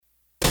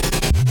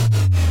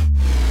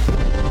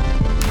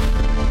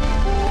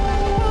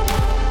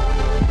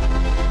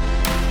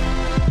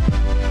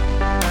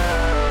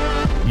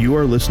You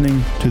are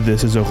listening to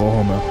This is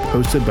Oklahoma,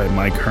 hosted by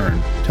Mike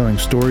Hearn, telling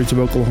stories of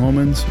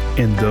Oklahomans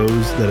and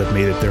those that have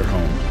made it their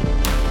home.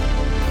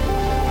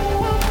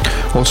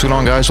 What's going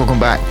on, guys? Welcome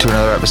back to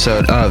another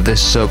episode of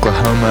This is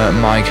Oklahoma.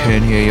 Mike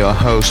Hearn here, your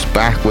host,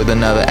 back with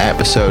another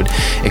episode.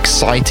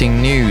 Exciting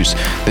news.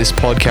 This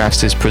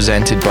podcast is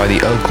presented by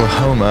the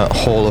Oklahoma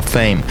Hall of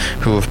Fame,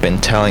 who have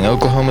been telling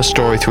Oklahoma's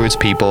story through its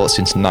people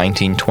since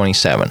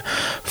 1927.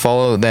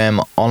 Follow them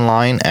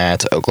online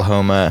at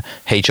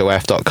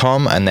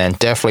oklahomahof.com, and then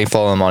definitely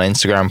follow them on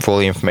Instagram for all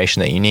the information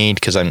that you need,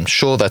 because I'm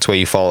sure that's where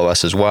you follow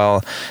us as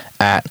well,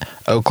 at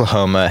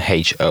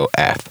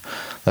oklahomahof.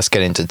 Let's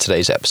get into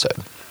today's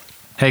episode.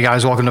 Hey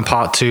guys, welcome to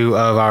part 2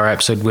 of our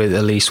episode with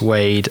Elise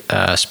Wade,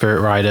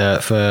 spirit rider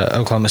for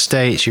Oklahoma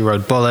State. She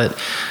rode Bullet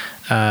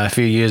a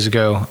few years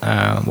ago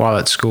while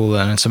at school,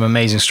 and some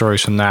amazing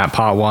stories from that.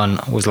 Part 1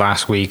 was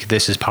last week.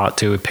 This is part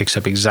 2. It picks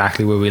up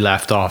exactly where we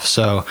left off.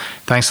 So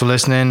thanks for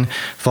listening.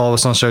 Follow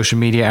us on social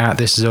media at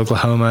This is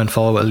Oklahoma, and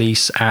follow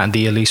Elise at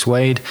the Elise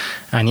Wade.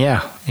 And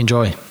yeah,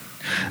 enjoy.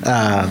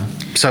 So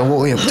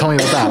tell me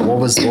about that. What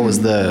was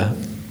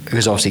the...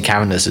 Because obviously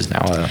Cavenders is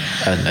now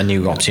a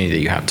new opportunity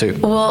that you have too.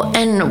 Well,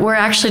 and we're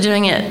actually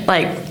doing it,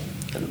 like,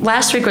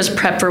 last week was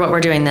prep for what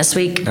we're doing this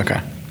week. Okay.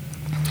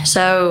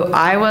 So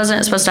I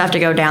wasn't supposed to have to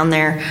go down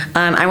there.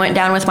 I went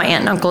down with my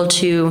aunt and uncle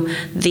to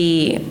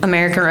the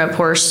American Rope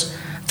Horse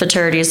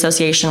Fraternity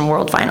Association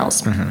World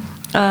Finals.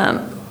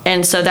 Mm-hmm.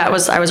 And so I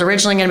was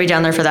originally going to be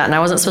down there for that, and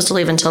I wasn't supposed to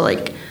leave until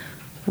like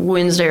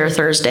Wednesday or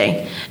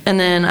Thursday. And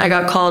then I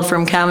got called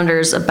from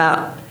Cavenders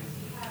about...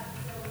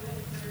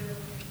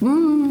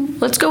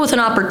 let's go with an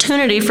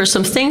opportunity for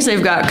some things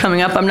they've got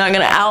coming up. I'm not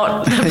going to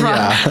out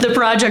the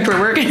project we're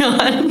working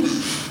on.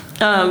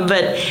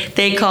 But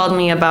they called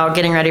me about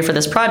getting ready for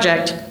this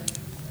project.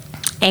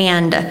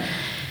 And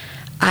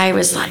I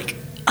was like,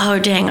 oh,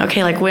 dang,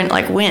 okay, like when?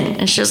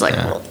 And she was like,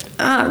 well,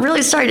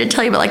 really sorry to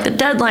tell you, but like the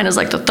deadline is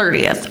like the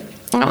 30th.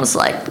 And I was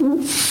like,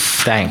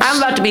 thanks. I'm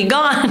about to be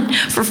gone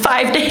for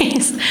 5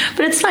 days,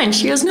 but it's fine.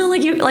 She goes, no,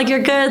 you're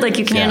good. Like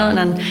you can handle it.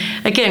 And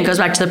again, it goes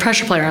back to the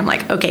pressure player. I'm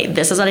like, okay,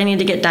 this is what I need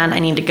to get done. I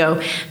need to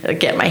go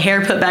get my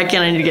hair put back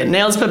in. I need to get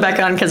nails put back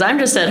on, because I'm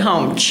just at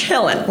home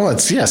chilling. Well,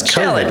 it's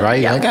COVID,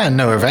 right? Yeah. Like, I got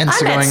no events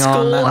I'm going at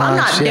school. on. I'm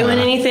not doing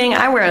anything.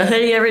 I wear a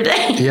hoodie every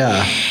day.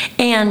 Yeah.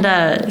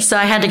 And so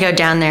I had to go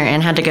down there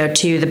and had to go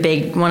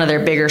to one of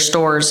their bigger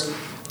stores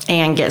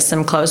and get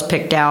some clothes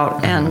picked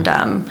out,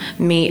 and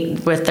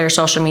meet with their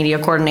social media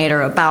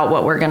coordinator about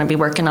what we're going to be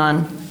working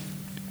on,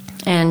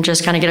 and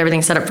just kind of get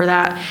everything set up for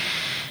that.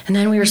 And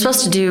then we were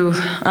supposed to do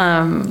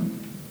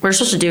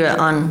it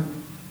on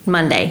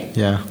Monday.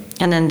 Yeah.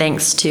 And then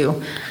thanks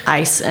to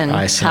ice and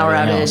power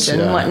outage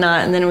and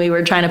whatnot, and then we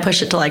were trying to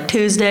push it to like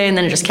Tuesday, and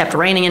then it just kept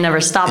raining and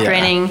never stopped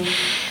raining.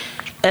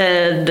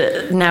 And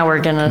now we're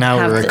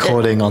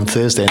recording on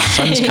Thursday, and the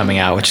sun's coming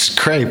out, which is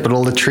great. But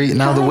all the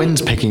the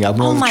wind's picking up,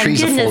 and all the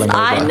trees are falling over.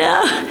 I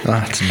know. Oh,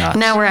 that's nuts.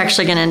 Now we're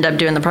actually going to end up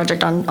doing the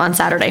project on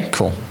Saturday.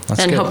 Cool.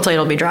 That's and good. Hopefully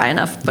it'll be dry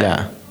enough.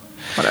 But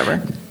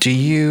whatever. Do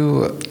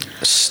you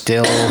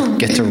still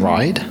get to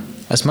ride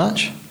as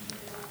much?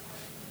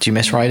 Do you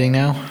miss riding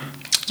now?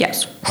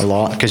 Yes. A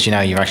lot, because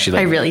you've actually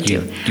I really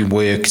do. You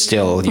work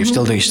still. You're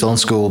still in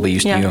school, but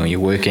you're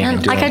working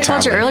and doing. Like I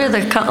told you earlier,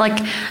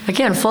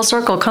 again, full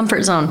circle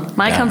comfort zone.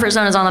 My comfort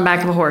zone is on the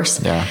back of a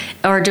horse. Yeah.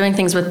 Or doing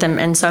things with them.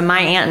 And so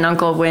my aunt and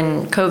uncle,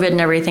 when COVID and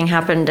everything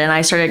happened, and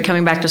I started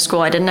coming back to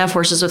school, I didn't have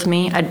horses with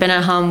me. I'd been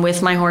at home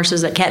with my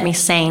horses that kept me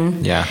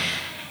sane. Yeah.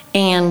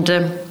 And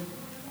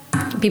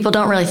people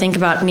don't really think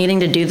about needing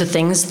to do the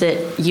things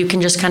that you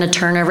can just kind of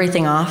turn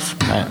everything off.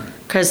 Right.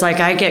 Because, like,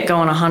 I get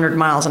going 100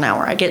 miles an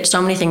hour. I get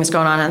so many things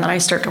going on, and then I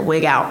start to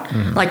wig out.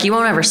 Mm-hmm. Like, you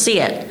won't ever see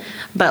it.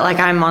 But, like,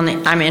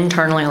 I'm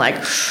internally like,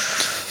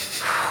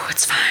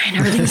 it's fine.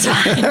 Everything's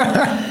fine.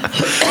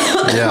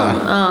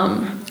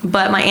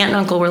 But my aunt and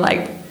uncle were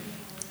like,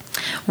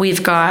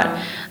 we've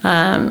got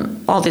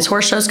all these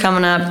horse shows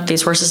coming up.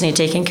 These horses need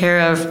taken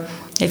care of.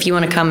 If you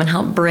want to come and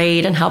help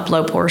braid and help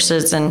lope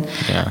horses and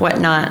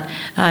whatnot,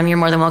 you're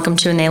more than welcome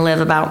to. And they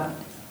live about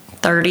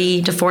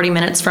 30 to 40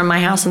 minutes from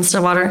my house in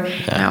Stillwater.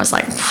 Yeah. And I was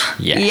like,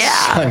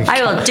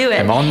 I will do it.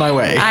 I'm on my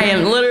way. I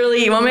am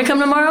literally, you want me to come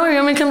tomorrow or you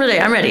want me to come today?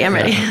 I'm ready.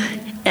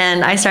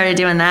 And I started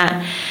doing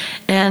that.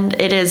 And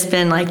it has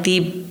been like the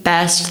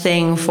best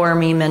thing for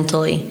me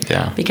mentally.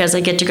 Yeah. Because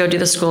I get to go do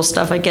the school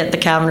stuff. I get the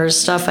Cavenders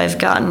stuff. I've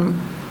gotten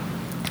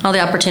all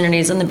the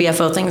opportunities and the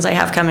BFO things I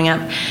have coming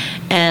up.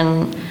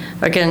 And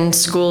again,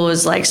 school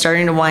is like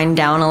starting to wind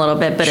down a little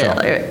bit. But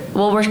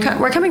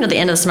we're coming to the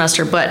end of the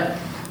semester, but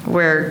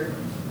we're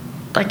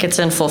like it's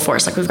in full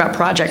force. Like we've got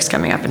projects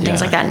coming up and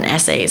things like that, and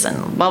essays and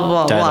blah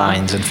blah blah.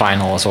 Deadlines and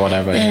finals or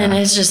whatever. And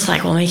it's just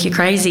like will make you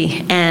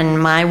crazy. And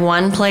my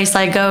one place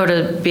I go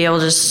to be able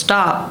to just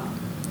stop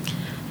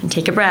and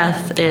take a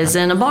breath is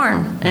in a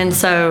barn. And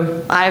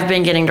so I've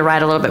been getting to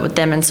ride a little bit with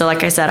them. And so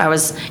like I said, I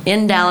was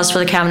in Dallas for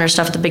the Cavender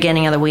stuff at the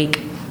beginning of the week,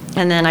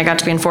 and then I got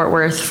to be in Fort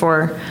Worth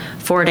for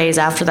 4 days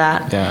after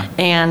that. Yeah.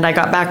 And I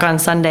got back on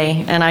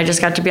Sunday, and I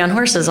just got to be on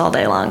horses all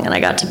day long, and I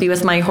got to be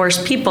with my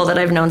horse people that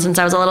I've known since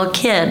I was a little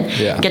kid.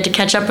 Yeah. Get to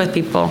catch up with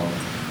people.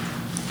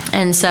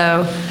 And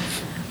so,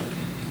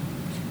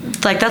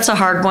 like, that's a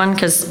hard one,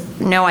 because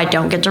no, I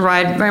don't get to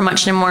ride very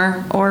much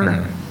anymore, or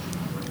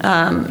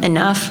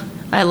enough.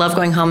 I love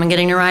going home and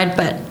getting to ride,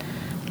 but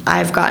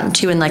I've gotten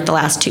to in like the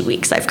last 2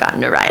 weeks. I've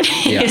gotten to ride,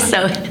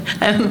 so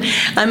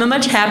I'm a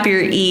much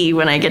happier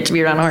when I get to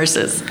be around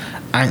horses.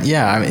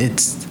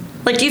 It's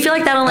like, do you feel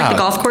like that on like the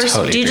golf course?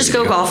 Totally do you just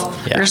go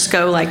golf? Yeah. Or just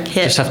go like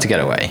hit? Just have to get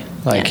away.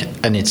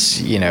 And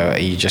it's, you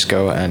just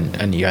go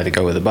and you either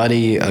go with a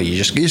buddy, or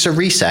you just a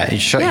reset. You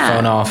shut your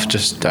phone off.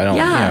 It's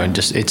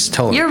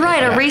totally. You're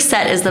right. A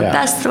reset is the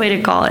best way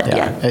to call it.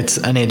 Yeah.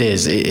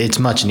 It's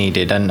much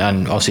needed. And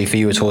obviously for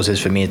you it's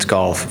horses, for me it's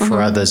golf. Mm-hmm.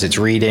 For others it's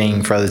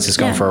reading. For others it's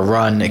going for a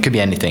run. It could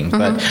be anything.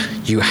 Mm-hmm.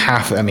 But you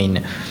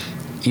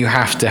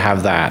have to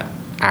have that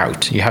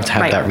out. You have to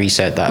have that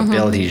reset, that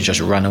ability to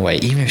just run away,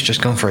 even if it's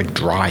just going for a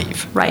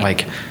drive. Right.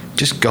 Like,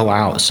 just go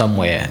out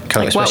somewhere,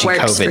 especially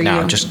COVID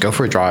now. Just go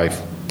for a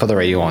drive, put the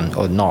radio on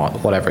or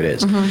not, whatever it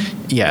is.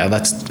 Mm-hmm. Yeah,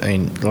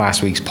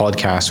 last week's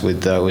podcast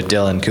with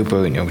Dylan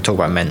Cooper, we talk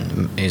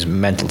about his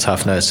mental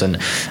toughness and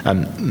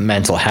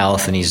mental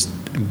health, and he's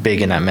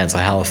big in that mental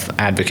health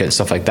advocate,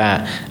 stuff like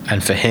that.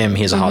 And for him,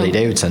 he has a Harley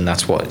Davidson.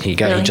 That's what he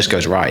goes. Really? He just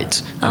goes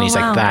rides, and he's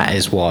like, that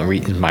is what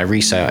my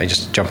reset. I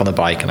just jump on the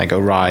bike and I go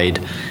ride.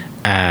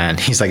 And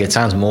he's like, it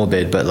sounds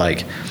morbid, but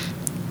like,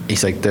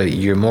 he's like,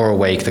 you're more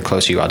awake the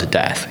closer you are to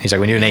death. He's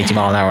like, when you're doing 80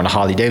 mile an hour on a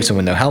Harley Davidson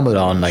with no helmet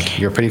on, like,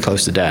 you're pretty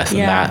close to death.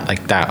 Yeah. And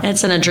that.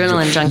 It's an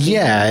adrenaline junkie.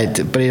 Yeah,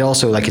 but it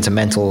also, like, it's a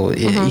mental.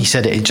 He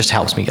said it just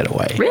helps me get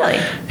away. Really?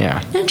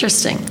 Yeah.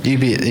 Interesting.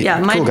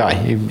 Cool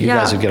guy. You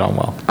guys would get on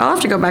well. I'll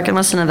have to go back and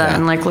listen to that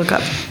and like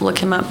look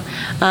him up.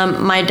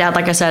 My dad,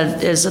 like I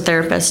said, is a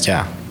therapist.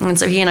 Yeah. And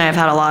so he and I have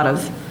had a lot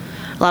of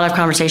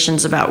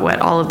conversations about what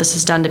all of this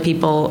has done to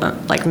people,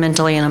 like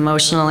mentally and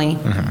emotionally.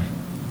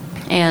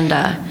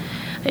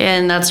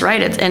 And that's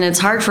right. It's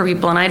hard for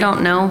people, and I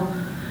don't know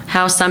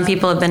how some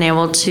people have been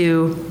able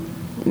to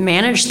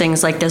manage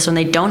things like this when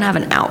they don't have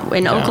an out.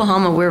 In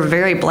Oklahoma, we're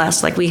very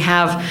blessed. Like, we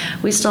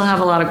still have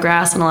a lot of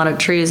grass and a lot of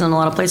trees and a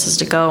lot of places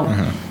to go.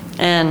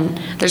 And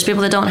there's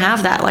people that don't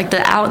have that, like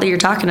the out that you're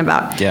talking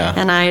about. Yeah.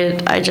 And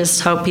I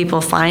just hope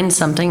people find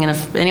something. And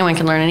if anyone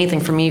can learn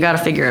anything from me, you got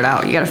to figure it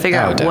out. You got to figure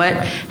out definitely.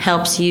 what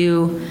helps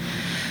you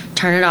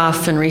turn it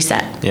off and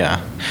reset.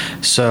 Yeah.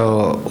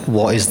 So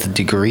what is the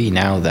degree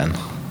now then?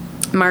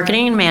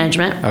 Marketing and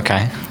management.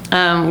 Okay.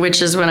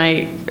 Which is when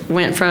I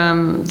went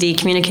from the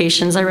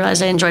communications, I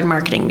realized I enjoyed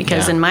marketing,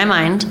 because in my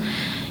mind,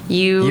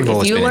 You've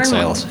always been in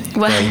sales.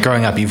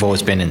 Growing up, you've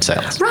always been in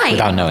sales, right?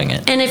 Without knowing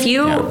it. And if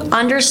you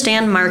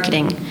understand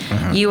marketing,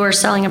 you are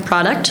selling a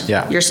product.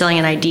 Yeah. You're selling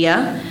an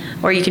idea,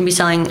 or you can be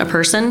selling a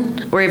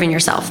person, or even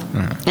yourself.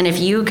 And if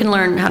you can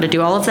learn how to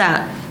do all of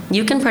that,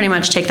 you can pretty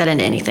much take that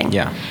into anything.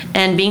 Yeah.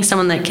 And being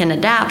someone that can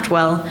adapt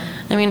well,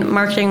 I mean,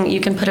 marketing,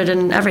 you can put it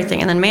in everything.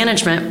 And then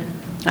management,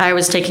 I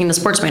was taking the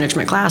sports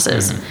management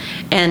classes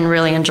and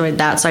really enjoyed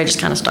that, so I just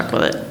kind of stuck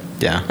with it.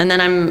 Yeah. And then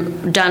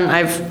I'm done.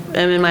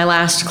 I'm in my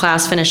last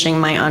class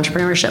finishing my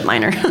entrepreneurship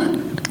minor.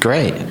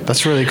 Great.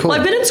 That's really cool. Well,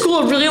 I've been in school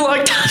a really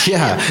long time.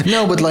 Yeah.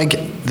 No, but like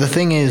the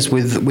thing is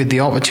with the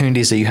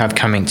opportunities that you have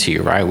coming to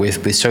you, right?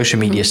 With social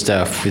media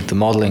stuff, with the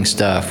modeling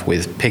stuff,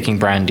 with picking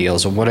brand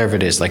deals or whatever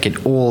it is, like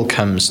it all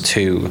comes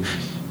to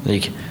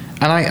like.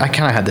 And I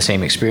kind of had the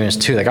same experience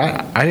too. Like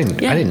I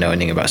didn't know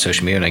anything about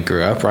social media when I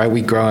grew up, right?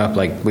 We grow up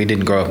like we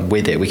didn't grow up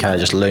with it. We kind of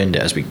just learned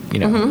it as we, you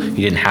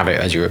didn't have it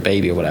as you were a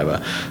baby or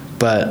whatever.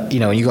 But you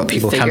got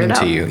people coming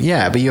to you.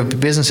 Yeah, but you have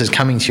businesses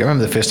coming to you. I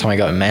remember the first time I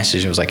got a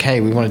message, it was like, "Hey,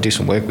 we want to do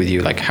some work with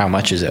you. Like, how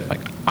much is it?"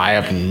 Like, I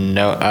have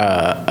no,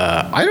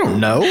 I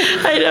don't know.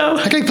 I know.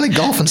 Like, I play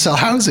golf and sell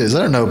houses.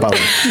 I don't know about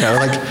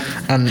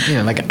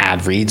like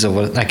ad reads or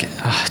what, like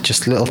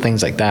just little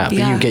things like that. But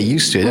you get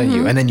used to it, don't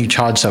you? And then you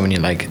charge someone,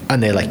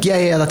 and they're like,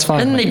 yeah, that's fine.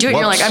 And then they do it, and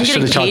you're like, I'm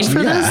getting paid for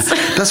this.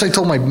 That's what I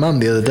told my mum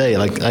the other day.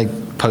 Like, I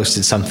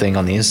posted something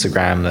on the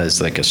Instagram. There's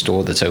like a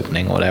store that's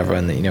opening or whatever,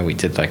 and we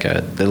did like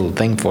a little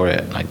thing for it.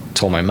 And I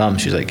told my mum,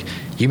 she's like,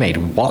 "You made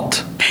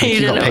what? Like,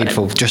 you got paid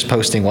for just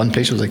posting one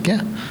picture?" I was like,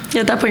 "Yeah."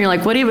 Yeah. At that point, you're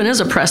like, "What even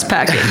is a press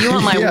packet? You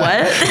want my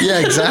what?" Yeah,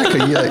 exactly.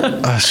 You're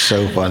like, "Oh,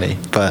 so funny."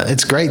 But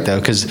it's great though,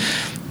 because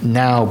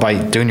now by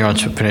doing your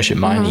entrepreneurship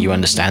minor, you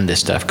understand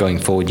this stuff going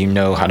forward. You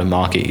know how to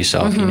market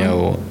yourself. You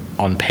know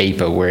on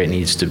paper where it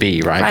needs to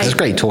be, right? 'Cause it's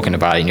great talking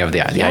about it and you have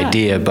the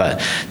idea,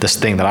 but this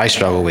thing that I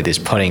struggle with is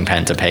putting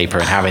pen to paper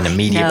and having a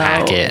media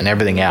packet and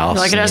everything else.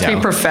 Like it has to be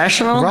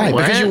professional? Right,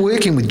 because you're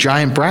working with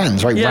giant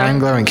brands, right? Yeah.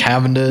 Wrangler and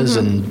Cavenders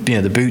and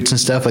the boots and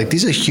stuff. Like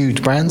these are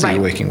huge brands that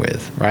you're working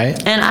with,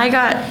 right? And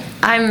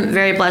I'm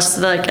very blessed,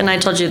 and I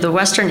told you, the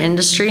Western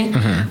industry,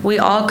 we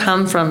all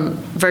come from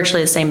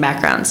virtually the same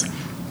backgrounds.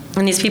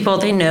 And these people,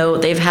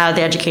 they've had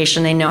the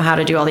education, they know how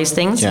to do all these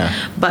things. Yeah.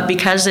 But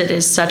because it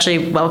is such a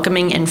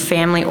welcoming and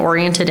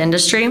family-oriented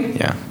industry,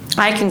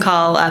 I can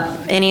call up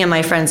any of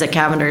my friends at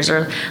Cavenders,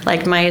 or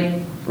like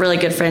my really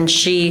good friend,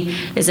 she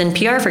is in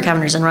PR for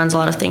Cavender's and runs a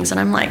lot of things. And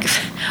I'm like,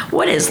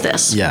 what is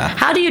this? Yeah.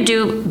 How do you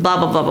do blah,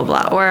 blah, blah, blah,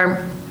 blah?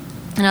 Or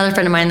another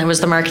friend of mine that was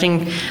the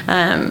marketing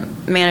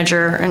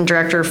manager and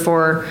director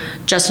for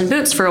Justin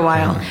Boots for a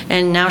while,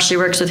 and now she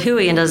works with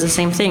Hui and does the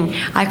same thing.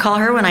 I call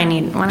her when I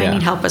need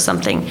help with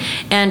something.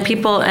 And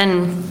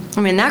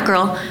that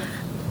girl,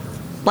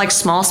 like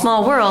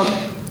small world,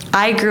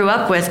 I grew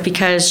up with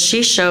because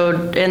she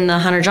showed in the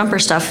Hunter Jumper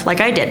stuff like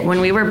I did when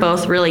we were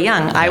both really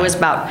young. I was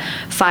about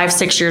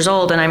 5-6 years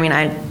old, and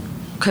I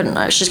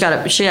couldn't. She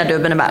had to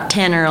have been about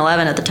 10 or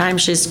 11 at the time.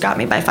 She's got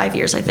me by 5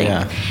 years, I think.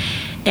 Yeah.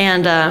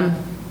 And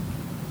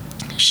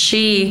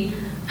she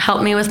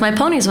helped me with my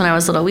ponies when I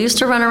was little. We used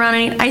to run around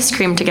and eat ice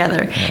cream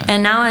together. Yeah.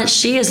 And now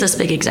she is this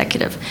big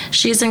executive.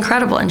 She's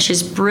incredible and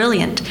she's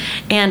brilliant.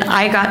 And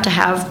I got to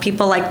have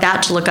people like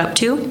that to look up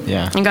to,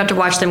 and got to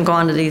watch them go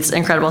on to these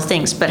incredible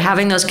things. But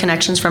having those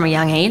connections from a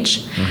young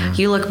age,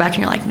 you look back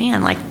and you're like,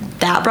 man, like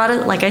that brought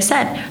it, like I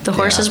said, the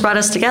horses brought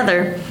us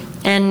together.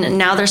 And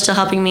now they're still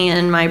helping me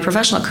in my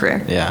professional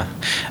career. Yeah.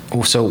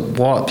 So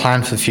what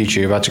plan for the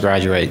future? You're about to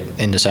graduate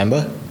in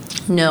December?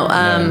 No.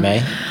 In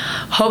May?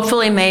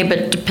 Hopefully May,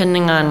 but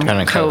depending on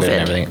kind of COVID and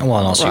everything. Well,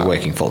 and also you're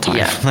working full time.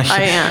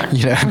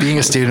 Yeah, being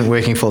a student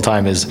working full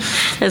time is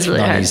really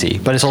not hard. easy,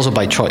 but it's also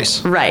by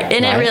choice. Right,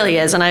 and it really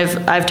is. And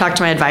I've talked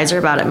to my advisor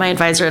about it. My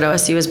advisor at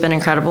OSU has been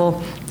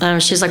incredible.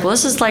 She's like, well,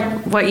 this is like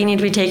what you need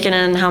to be taking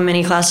and how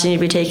many classes you need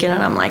to be taking.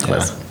 And I'm like,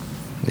 listen.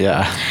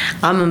 Yeah.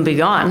 I'm going to be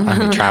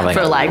gone traveling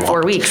for like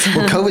 4 weeks.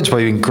 Well, COVID's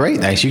probably been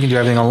great now, so you can do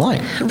everything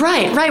online.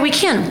 Right, we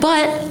can.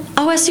 But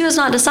OSU has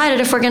not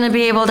decided if we're going to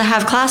be able to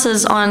have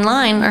classes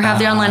online or have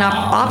the online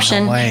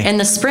option in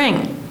the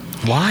spring.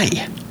 Why?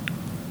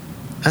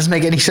 Doesn't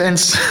make any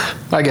sense.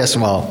 I guess,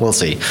 well, we'll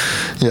see.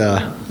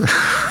 Yeah.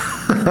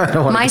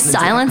 My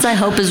silence, I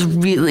hope, is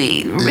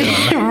really,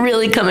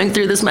 really coming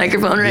through this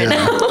microphone right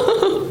now.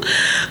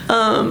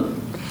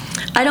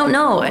 I don't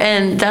know,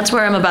 and that's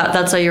where I'm about.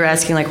 That's why you're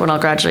asking, like, when I'll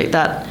graduate.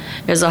 That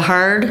is a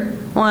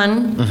hard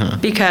one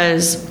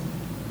because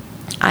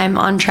I'm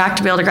on track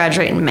to be able to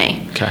graduate in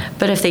May. Okay.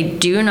 But if they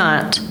do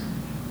not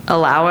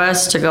allow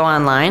us to go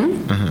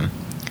online,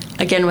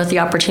 again, with the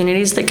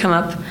opportunities that come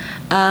up,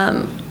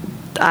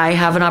 I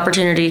have an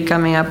opportunity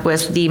coming up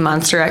with the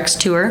Monster X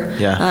Tour.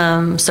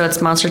 Yeah. So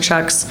it's monster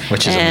trucks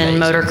amazing.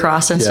 and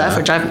motocross and stuff,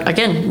 which I've,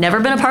 again,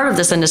 never been a part of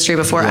this industry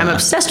before. I'm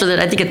obsessed with it.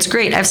 I think it's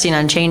great. I've seen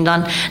Unchained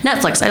on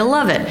Netflix. I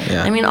love it.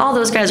 Yeah. I mean, all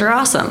those guys are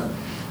awesome.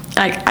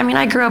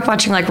 I grew up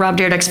watching like Rob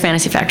Dyrdek's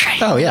Fantasy Factory.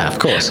 Oh, yeah, of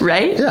course.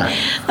 Right? Yeah.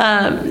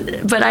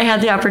 But I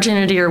had the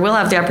opportunity, or will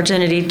have the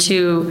opportunity,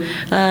 to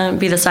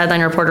be the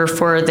sideline reporter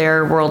for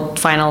their World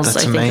Finals. That's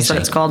I think amazing. that's what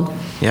it's called.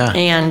 Yeah.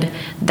 And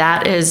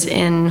that is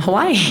in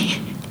Hawaii.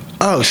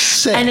 Oh,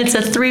 sick. And it's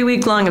a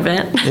 3-week-long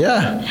event.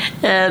 Yeah.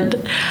 And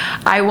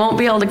I won't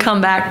be able to come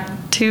back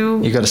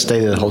to You got to stay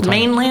there the whole time.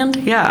 mainland.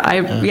 And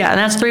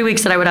that's 3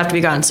 weeks that I would have to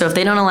be gone. So if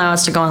they don't allow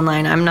us to go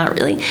online, I'm not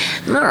really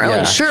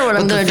sure what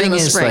I'm going to do in the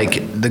spring. The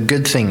thing is, like, the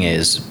good thing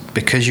is,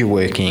 because you're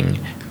working,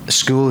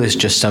 school is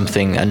just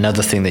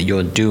another thing that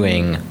you're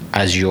doing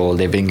as you're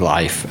living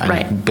life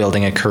and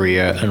building a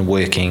career and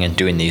working and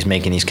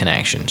making these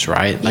connections,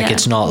 right? Like,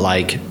 it's not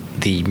like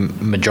the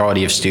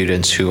majority of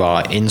students who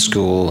are in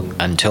school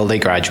until they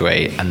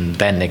graduate and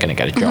then they're going to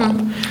get a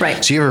job.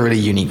 Right. So you have a really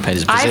unique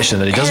position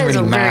that it doesn't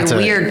really matter.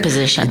 Very weird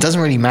position. It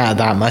doesn't really matter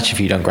that much if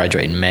you don't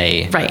graduate in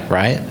May. Right.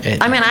 Right?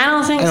 I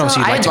don't think so.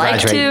 I'd like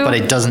to, but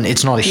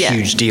it's not a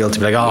huge deal to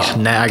be like,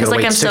 I got to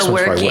wait 6 months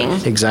before I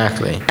work.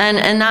 Exactly.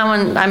 And that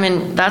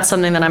one, that's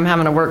something that I'm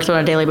having to work through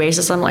on a daily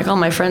basis. I'm like,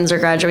 my friends are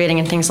graduating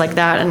and things like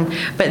that.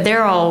 But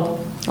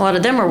a lot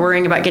of them are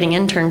worrying about getting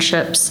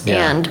internships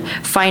and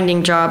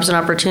finding jobs and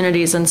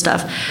opportunities and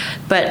stuff.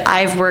 But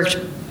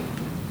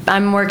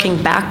I'm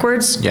working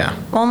backwards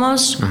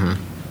almost.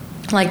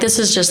 Like, this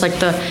is just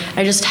like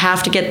I just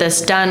have to get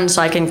this done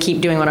so I can keep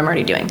doing what I'm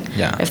already doing.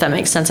 Yeah. If that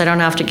makes sense. I don't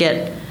have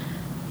to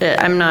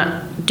I'm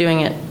not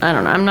doing it. I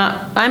don't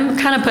know. I'm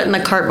kind of putting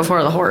the cart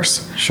before the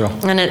horse. Sure.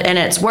 And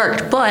it's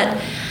worked.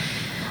 But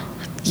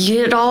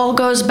it all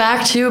goes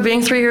back to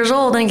being 3 years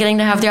old and getting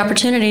to have the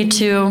opportunity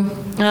to,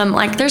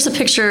 there's a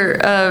picture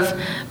of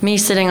me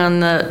sitting on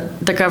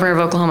the governor of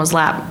Oklahoma's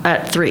lap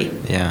at 3.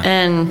 Yeah.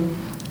 And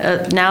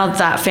now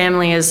that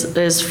family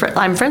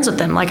I'm friends with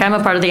them. Like, I'm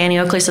a part of the Annie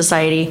Oakley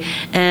Society,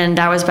 and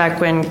that was back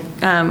when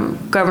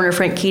Governor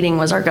Frank Keating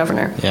was our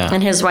governor. Yeah.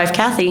 And his wife,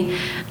 Kathy,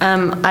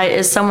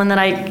 is someone that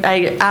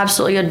I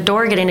absolutely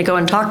adore getting to go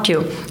and talk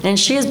to. And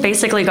she has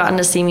basically gotten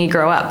to see me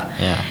grow up.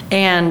 Yeah.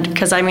 And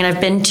because, I've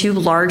been to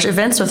large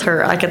events with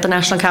her, like at the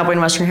National Cowboy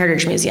and Western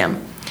Heritage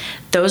Museum.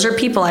 Those are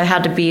people I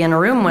had to be in a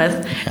room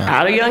with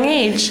at a young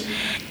age.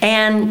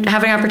 And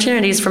having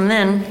opportunities from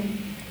then,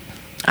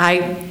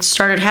 I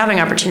started having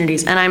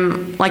opportunities. And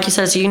I'm, like you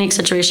said, it's a unique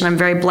situation. I'm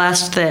very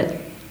blessed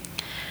that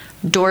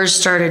doors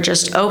started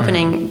just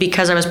opening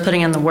because I was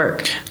putting in the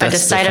work. I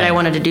decided I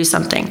wanted to do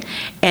something.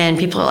 And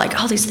people are like,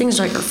 these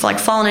things are like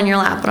falling in your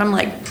lap. But I'm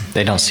like,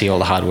 They don't see all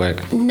the hard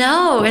work.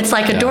 No, it's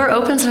like a door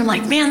opens and I'm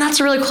like, man, that's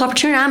a really cool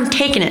opportunity. I'm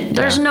taking it.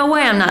 There's no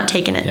way I'm not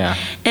taking it. Yeah.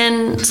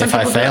 And if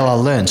I fail,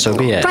 I'll learn. So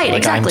be it. Right,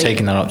 exactly. I'm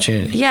taking that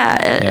opportunity. Yeah,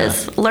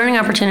 it's learning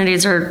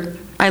opportunities are.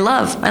 I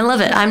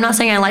love it. I'm not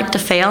saying I like to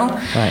fail,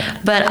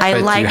 but I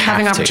like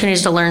having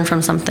opportunities to learn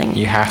from something.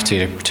 You have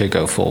to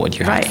go forward.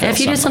 You have to if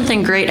you do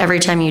something great every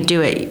time you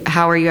do it,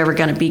 how are you ever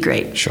going to be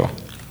great? Sure.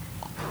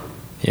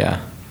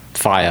 Yeah.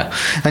 Fire.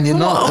 And you're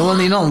not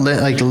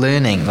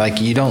learning.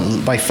 Like you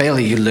don't, by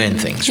failure you learn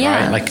things,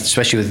 right? Like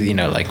especially with,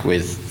 like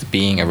with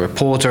being a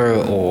reporter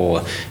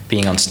or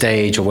being on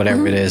stage or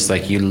whatever it is,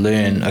 like you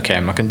learn, okay,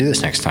 I'm not going to do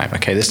this next time.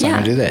 Okay, this time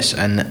I'm going to do this.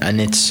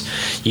 And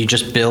it's, you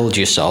just build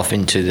yourself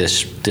into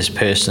this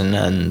person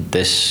and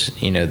this,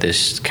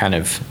 this kind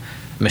of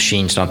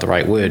machine's not the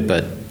right word,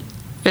 but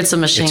it's a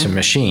machine. It's a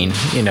machine,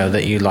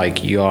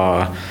 that you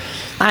are.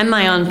 I'm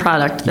my own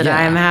product that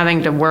I am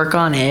having to work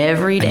on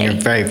every day. And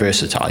you're very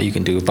versatile. You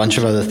can do a bunch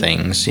of other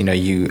things.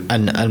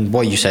 And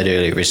what you said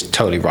earlier is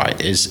totally right.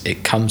 Is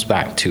it comes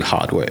back to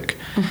hard work.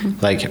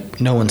 Like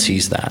no one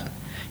sees that.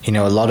 A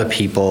lot of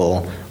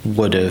people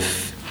would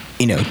have,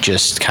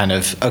 just kind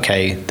of,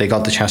 okay, they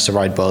got the chance to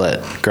ride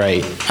Bullet,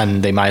 great,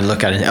 and they might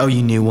look at it, oh,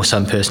 you knew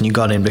some person, you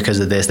got in because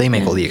of this. They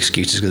make all the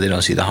excuses because they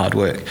don't see the hard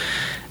work.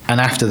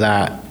 And after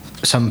that,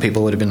 some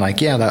people would have been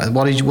like, yeah,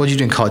 what did you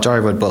do in college? I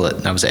rode Bullet,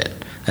 and that was it.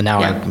 And now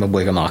I'm a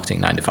work a marketing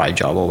 9-to-5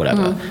 job or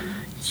whatever.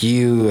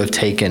 You have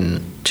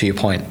taken, to your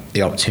point,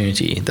 the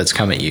opportunity that's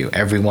come at you.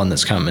 Everyone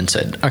that's come and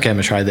said, okay, I'm going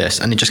to try this.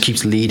 And it just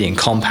keeps leading,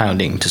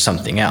 compounding to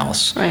something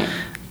else. Right.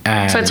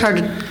 So it's hard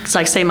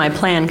to say my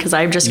plan because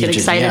I just get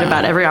excited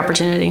about every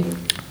opportunity.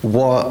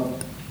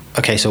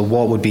 So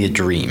what would be a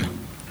dream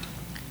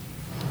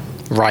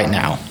right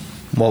now?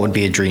 What would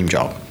be a dream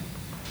job?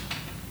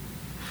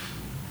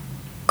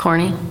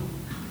 Corny.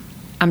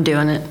 I'm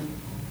doing it.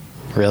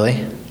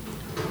 Really?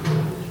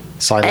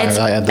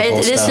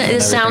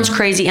 This sounds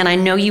crazy, and I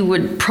know you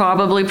would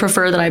probably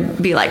prefer that I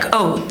be like,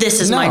 "Oh,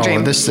 this is my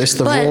dream." No, it's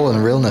the raw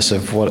and realness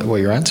of what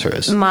your answer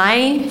is.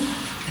 My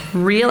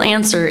real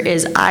answer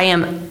is I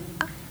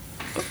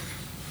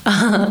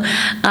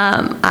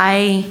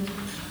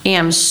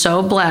am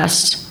so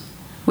blessed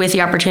with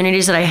the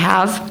opportunities that I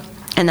have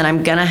and that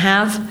I'm gonna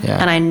have,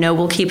 and I know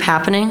will keep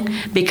happening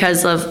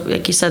because of,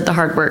 like you said, the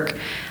hard work.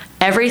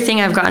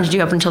 Everything I've gotten to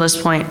do up until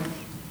this point,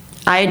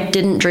 I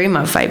didn't dream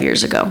of 5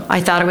 years ago.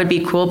 I thought it would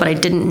be cool, but I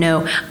didn't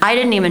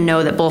even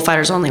know that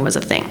Bullfighters Only was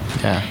a thing.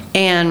 Yeah.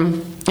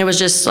 And it was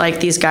just like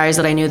these guys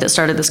that I knew that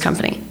started this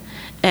company.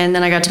 And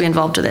then I got to be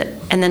involved with it.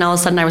 And then all of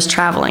a sudden I was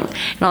traveling.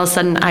 And all of a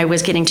sudden I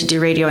was getting to do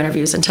radio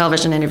interviews and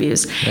television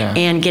interviews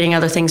and getting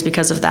other things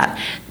because of that.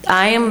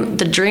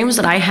 The dreams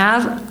that I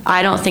have,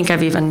 I don't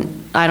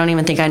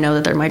even think I know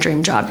that they're my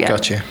dream job yet.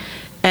 Gotcha.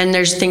 And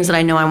there's things that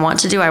I know I want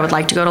to do. I would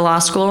like to go to law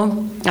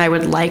school. I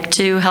would like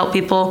to help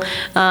people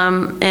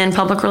in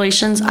public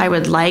relations. I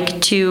would like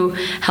to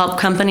help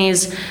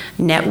companies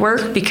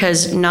network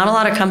because not a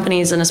lot of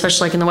companies, and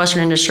especially like in the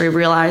Western industry,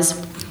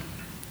 realize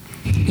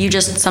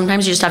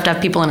sometimes you just have to have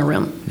people in a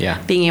room.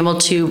 Yeah. Being able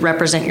to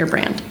represent your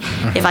brand.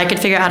 Mm-hmm. If I could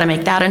figure out how to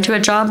make that into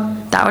a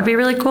job, that would be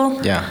really cool.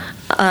 Yeah.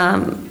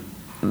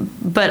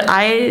 But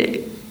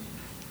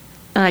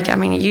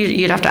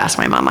you'd have to ask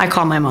my mom. I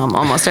call my mom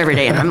almost every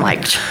day and I'm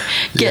like,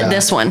 get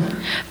this one.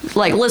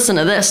 Like, listen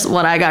to this,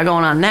 what I got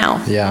going on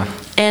now. Yeah.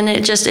 And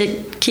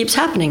it keeps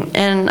happening.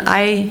 And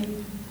I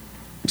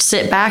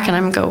sit back and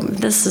I'm go,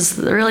 this is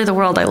really the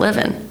world I live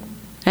in.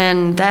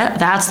 And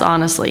that's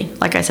honestly,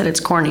 like I said, it's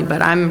corny,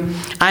 but I'm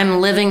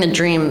living the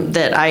dream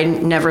that I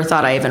never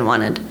thought I even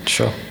wanted.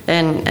 Sure.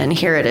 And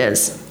here it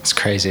is. It's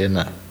crazy, isn't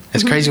it?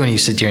 It's crazy when you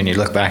sit here and you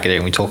look back at it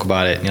and we talk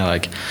about it,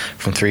 like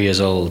from 3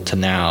 years old to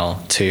now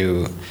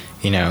to,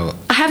 I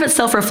haven't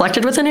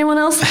self-reflected with anyone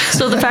else.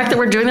 So the fact that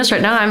we're doing this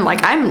right now, I'm a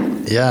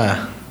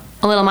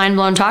little mind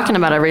blown talking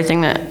about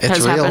everything that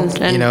has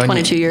happened in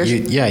 22 years.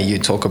 You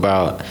talk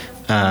about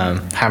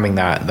having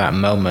that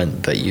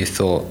moment that you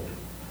thought,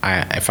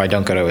 if I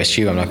don't go to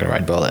OSU, I'm not going to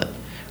ride Bullet.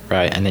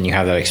 Right, and then you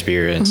have that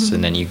experience,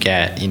 and then you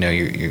get,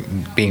 you're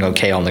being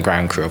okay on the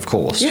ground crew, of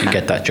course. Yeah. You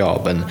get that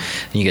job, and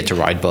you get to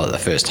ride Bullet the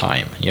first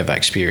time. You have that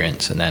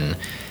experience, and then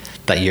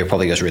that year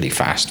probably goes really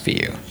fast for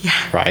you. Yeah.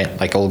 Right,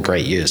 like all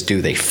great years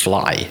do, they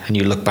fly, and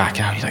you look back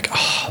and you're like,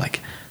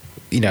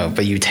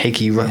 but you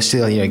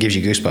still, it gives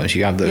you goosebumps.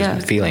 You have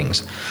those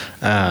feelings.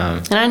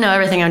 And I know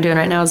everything I'm doing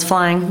right now is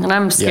flying, and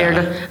I'm scared.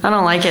 I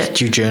don't like it.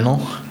 Do you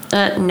journal?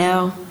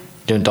 No.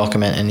 Don't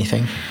document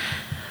anything?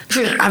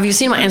 Have you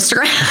seen my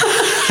Instagram?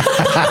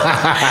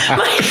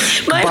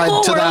 my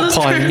whole to world that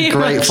point,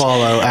 great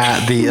follow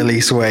at the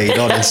Elise Wade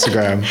on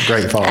Instagram.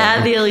 Great follow.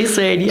 At the Elise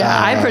Wade,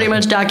 yeah. I pretty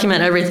much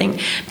document everything.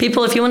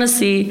 People, if you want to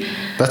see...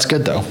 That's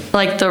good, though.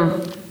 Like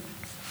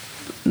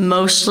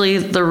mostly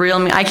the real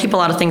me. I keep a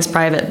lot of things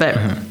private, but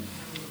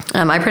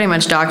I pretty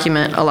much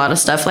document a lot of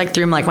stuff like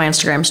through like my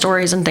Instagram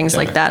stories and things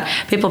like that.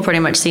 People pretty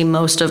much see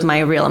most of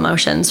my real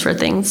emotions for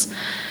things.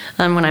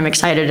 When I'm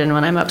excited and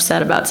when I'm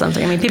upset about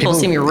something. I mean, people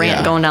see me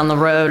rant going down the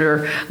road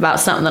or about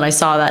something that I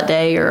saw that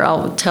day, or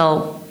I'll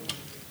tell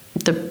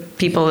the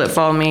people that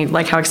follow me,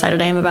 like how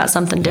excited I am about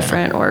something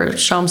different or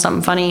show them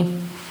something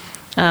funny.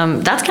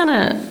 That's kind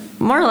of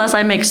more or less,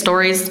 I make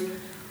stories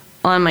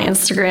on my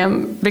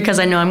Instagram because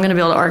I know I'm going to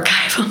be able to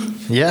archive them.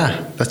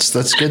 Yeah,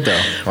 that's good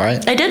though,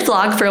 right? I did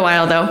vlog for a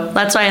while though.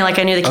 That's why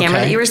I knew the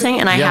camera that you were saying,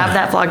 and I have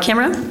that vlog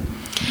camera.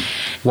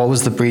 What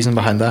was the reason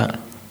behind that?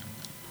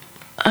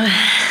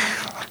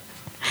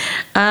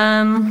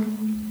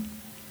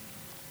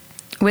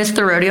 With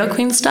the Rodeo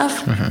Queen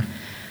stuff. Mm-hmm.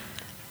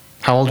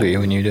 How old were you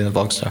when you were doing the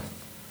vlog stuff?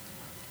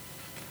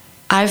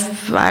 I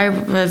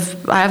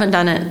haven't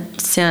done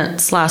it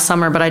since last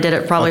summer, but I did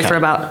it probably for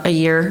about a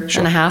year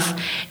and a half.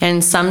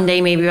 And someday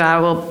maybe I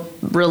will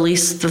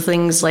release the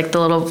things like the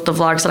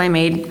vlogs that I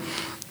made.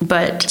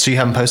 But so you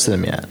haven't posted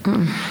them yet?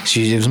 So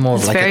it was more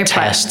of like a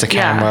test to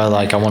camera,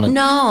 like I want to.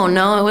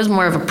 No, it was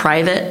more of a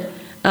private.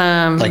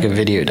 Like a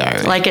video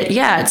diary.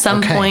 At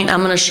some point I'm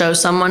going to show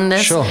someone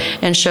this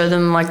and show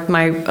them like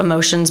my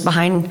emotions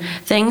behind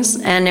things.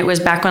 And it was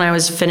back when I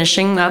was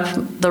finishing up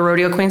the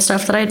Rodeo Queen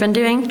stuff that I had been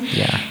doing.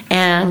 Yeah.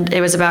 And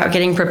it was about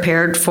getting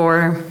prepared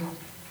for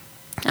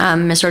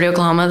Miss Rodeo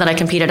Oklahoma that I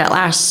competed at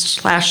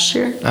last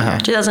year,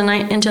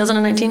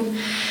 2019.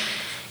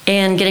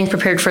 And getting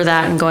prepared for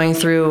that and going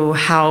through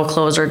how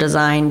clothes are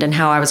designed and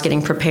how I was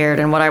getting prepared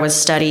and what I was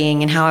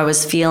studying and how I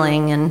was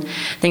feeling and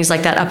things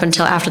like that up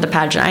until after the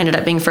pageant. I ended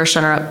up being first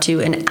runner-up to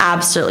an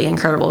absolutely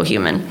incredible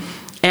human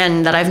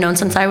and that I've known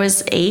since I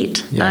was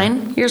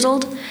 9 years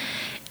old.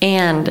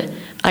 And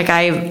like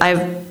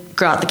I've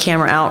got the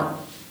camera out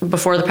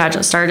before the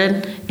pageant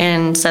started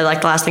and said like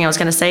the last thing I was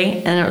going to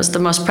say, and it was the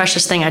most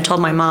precious thing. I told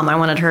my mom I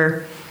wanted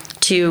her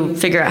to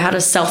figure out how to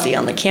selfie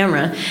on the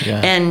camera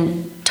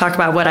and talk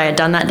about what I had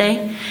done that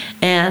day,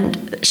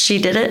 and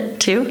she did it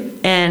too,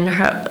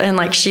 and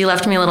like she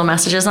left me little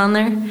messages on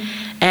there,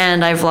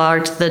 and I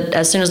vlogged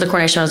as soon as the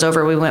coronation was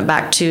over, we went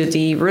back to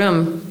the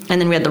room,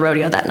 and then we had the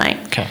rodeo that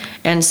night.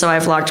 And so I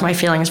vlogged my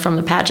feelings from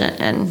the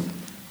pageant and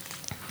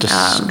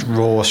just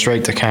raw,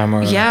 straight to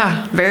camera.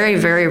 Yeah, very,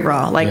 very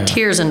raw, like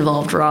tears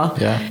involved raw.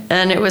 Yeah.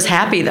 And it was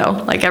happy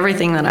though, like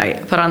everything that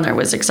I put on there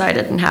was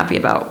excited and happy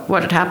about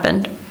what had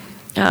happened.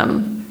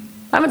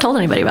 I haven't told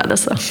anybody about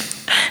this though.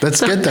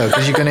 That's good though,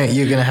 because you're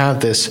gonna have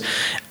this.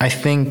 I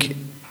think,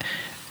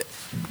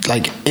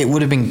 like, it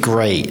would have been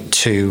great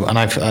to, and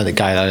I've the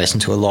guy that I listen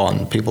to a lot,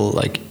 and people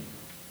like,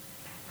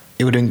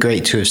 it would have been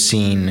great to have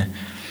seen,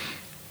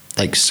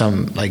 like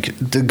some like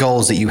the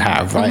goals that you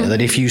have, right?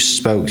 That if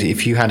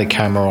you had a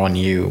camera on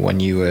you when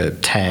you were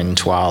 10,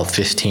 12,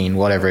 15,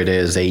 whatever it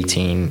is,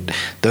 18,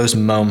 those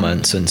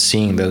moments and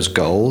seeing those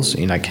goals,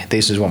 you're like,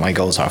 this is what my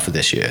goals are for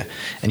this year,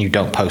 and you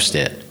don't post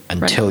it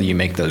until you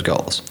make those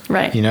goals.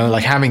 Right. You know,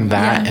 like having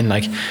that and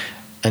like,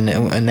 and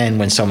then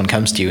when someone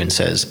comes to you and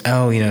says,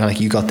 oh, you know, like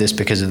you got this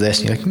because of this,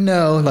 and you're like,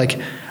 no, like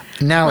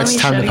now it's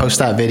time to post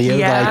that video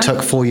that I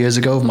took 4 years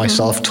ago of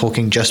myself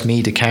talking just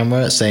me to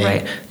camera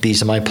saying,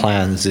 these are my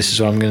plans. This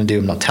is what I'm going to do.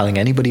 I'm not telling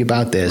anybody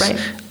about this.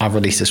 I'll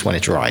release this when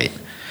it's right.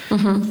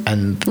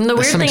 And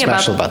there's something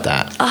special about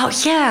that. Oh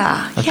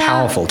yeah. And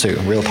powerful too,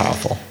 real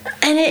powerful.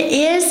 And it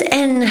is,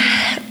 and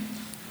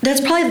that's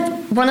probably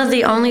one of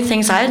the only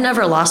things. I had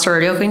never lost a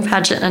Rodeo Queen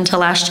pageant until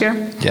last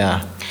year.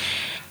 Yeah.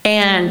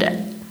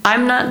 And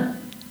I'm not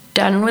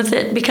done with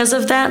it because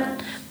of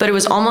that, but it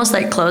was almost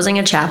like closing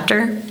a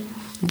chapter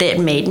that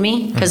made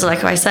me, because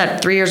like I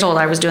said, 3 years old,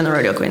 I was doing the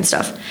Rodeo Queen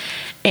stuff.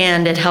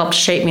 And it helped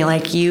shape me,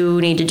 like, you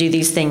need to do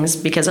these things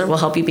because it will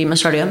help you be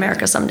Miss Rodeo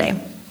America someday.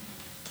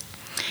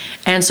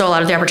 And so a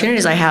lot of the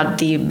opportunities I had,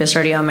 the Miss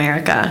Rodeo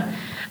America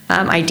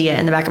idea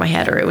in the back of my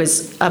head, or it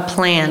was a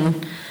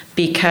plan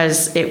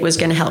because it was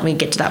going to help me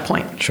get to that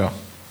point. Sure.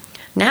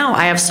 Now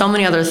I have so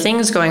many other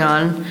things going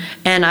on,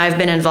 and I've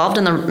been involved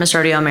in the Miss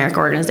Rodeo America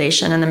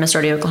organization and the Miss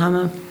Rodeo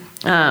Oklahoma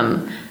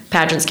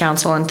Pageants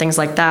Council and things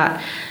like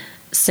that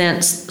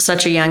since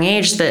such a young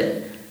age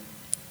that,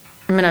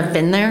 I mean, I've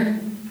been there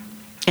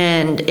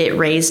and it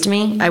raised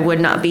me. I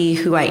would not be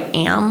who I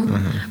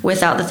am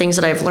without the things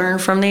that I've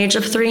learned from the age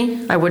of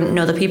 3. I wouldn't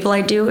know the people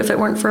I do if it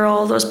weren't for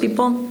all of those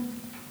people.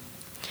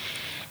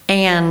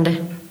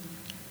 And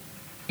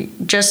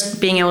just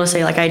being able to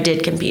say, like, I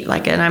did compete,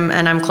 like, and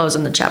I'm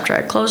closing the chapter.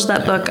 I closed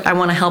that book. I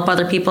want to help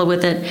other people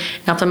with it,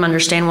 help them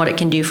understand what it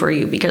can do for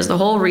you, because the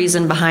whole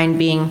reason behind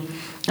being,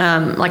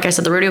 like I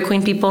said, the Rodeo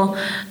Queen people,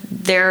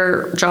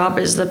 their job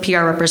is the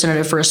PR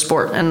representative for a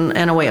sport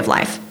and a way of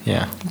life.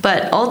 Yeah.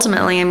 But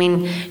ultimately, I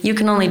mean, you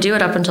can only do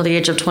it up until the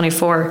age of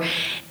 24,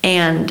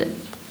 and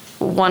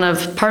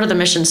part of the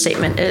mission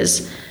statement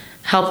is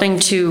helping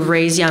to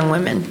raise young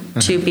women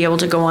to be able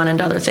to go on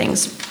into other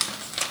things.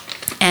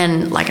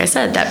 And like I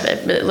said,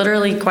 that it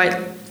literally,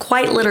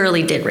 quite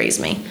literally did raise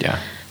me.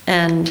 Yeah.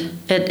 And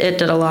it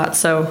did a lot.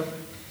 So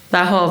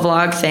that whole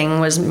vlog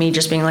thing was me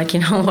just being like, you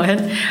know what?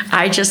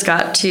 I just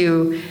got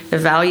to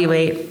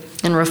evaluate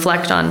and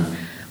reflect on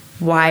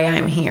why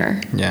I'm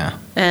here. Yeah.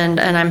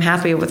 And I'm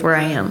happy with where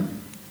I am.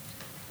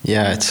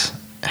 Yeah, it's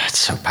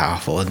so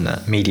powerful, isn't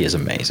it? Media is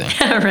amazing.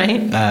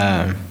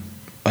 Right.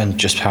 and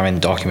just having to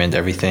document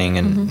everything,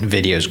 and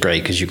video is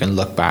great because you can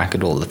look back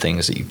at all the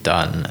things that you've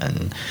done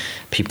and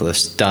people have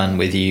done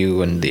with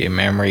you and the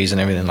memories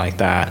and everything like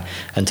that.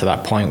 And to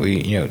that point,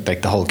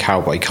 like the whole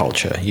cowboy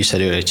culture, you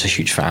said earlier, it's a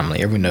huge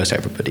family. Everyone knows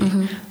everybody.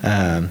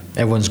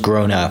 Everyone's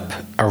grown up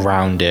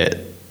around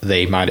it.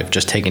 They might have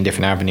just taken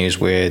different avenues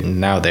where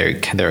now they're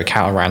a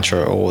cattle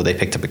rancher, or they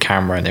picked up a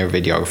camera and they're a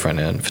videographer and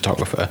a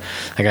photographer.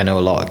 Like I know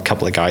a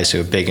couple of guys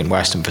who are big in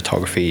Western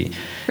photography.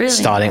 Really?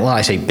 Starting, well,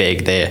 I say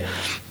big, they're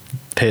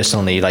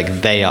personally,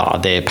 like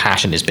their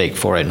passion is big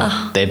for it.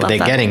 And they're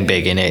getting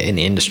big in it, in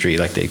the industry,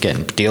 like they're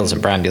getting deals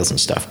and brand deals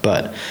and stuff.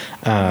 But,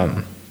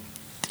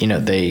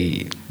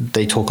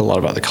 they talk a lot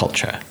about the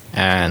culture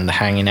and the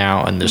hanging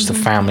out and just the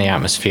family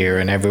atmosphere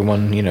and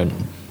everyone,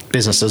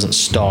 business doesn't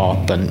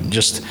stop, and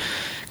just,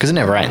 because it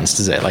never ends,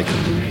 does it? Like,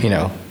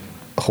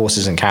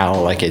 horses and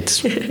cattle, like it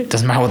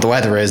doesn't matter what the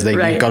weather is,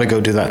 you've got to go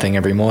do that thing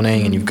every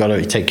morning, and you've got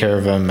to take care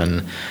of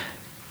them.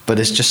 But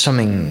it's just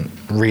something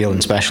real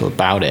and special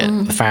about it.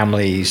 The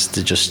families,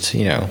 they're just,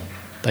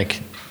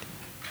 like,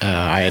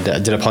 I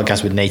did a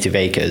podcast with Native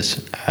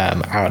Acres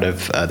out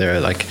of,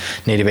 they're like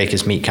Native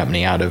Acres Meat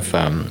Company out of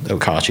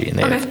Okauchee, and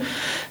they have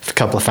a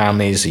couple of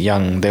families,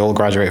 young, they all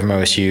graduate from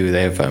OSU.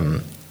 They have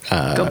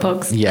Go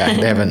Pokes. Yeah,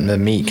 they have the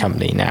meat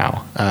company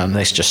now.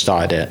 They just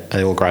started it.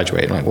 They all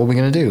graduated. I'm like, what are we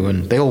going to do?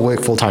 And they all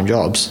work full-time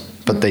jobs,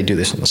 but they do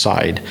this on the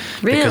side.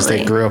 Really? Because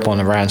they grew up on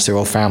a ranch. They're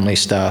all family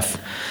stuff.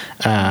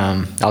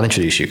 I'll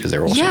introduce you because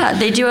they're awesome. Yeah,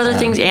 they do other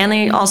things, and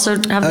they also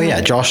have... Oh,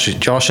 yeah, Josh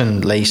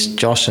and Lacey's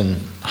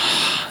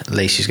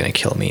going to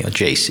kill me, or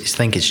JC. I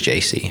think it's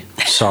JC.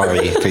 Sorry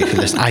if you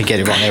listen. I get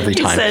it wrong every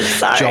time. He said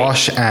sorry.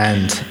 Josh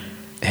and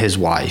his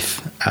wife,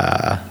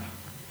 I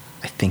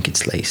think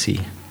it's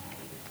Lacey.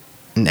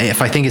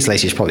 If I think it's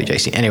Lacey, it's probably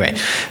JC. Anyway,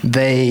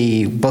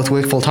 they both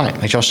work full time.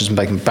 Like Josh is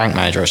like a bank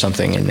manager or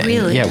something, and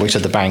works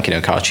at the bank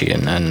in Okauchee,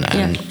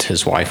 and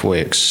his wife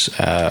works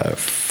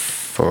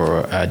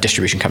for a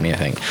distribution company, I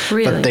think.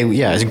 Really? But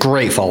it's a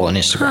great follow on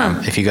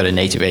Instagram. If you go to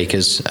Native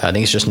Acres, I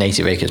think it's just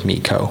Native Acres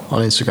Meat Co.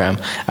 on Instagram,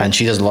 and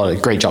she does a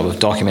great job of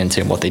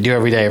documenting what they do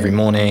every day, every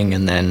morning,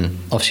 and then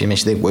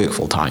obviously they work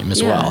full time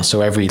as well.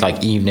 So every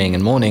evening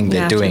and morning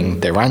they're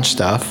doing their ranch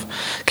stuff,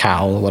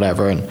 cattle,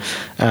 whatever, and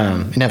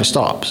it never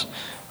stops.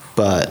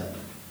 But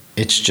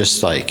it's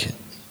just like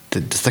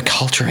the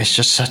culture is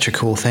just such a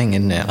cool thing,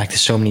 isn't it? Like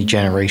there's so many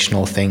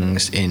generational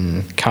things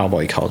in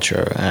cowboy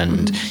culture,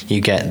 and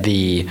you get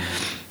the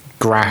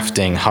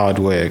grafting, hard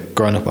work,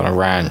 growing up on a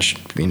ranch,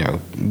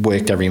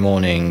 worked every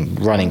morning,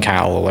 running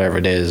cattle or whatever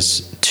it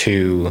is,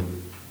 to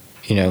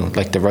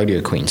like the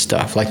rodeo queen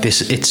stuff. Like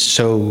this,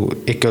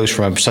 it goes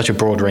from such a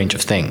broad range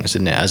of things,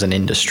 isn't it? As an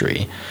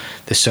industry,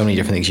 there's so many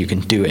different things you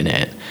can do in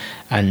it,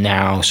 and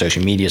now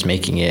social media is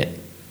making it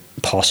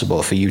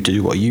possible for you to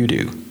do what you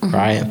do,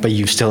 right? But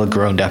you've still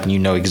grown up and you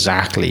know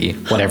exactly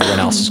what everyone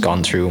else has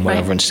gone through and what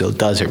everyone still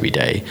does every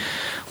day,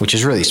 which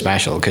is really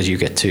special because you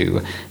get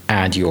to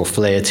add your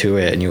flair to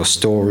it and your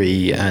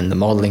story and the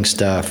modeling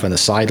stuff and the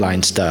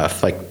sideline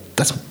stuff. Like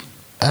that's,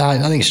 I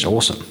think it's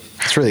awesome.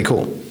 It's really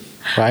cool,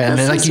 right? And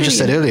like you just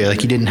said earlier,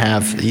 like you didn't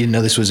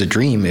know this was a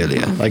dream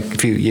earlier, like a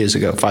few years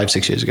ago,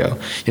 5-6 years ago,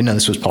 you didn't know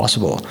this was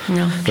possible.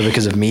 No. But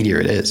because of media,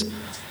 it is.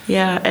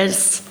 Yeah,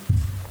 it's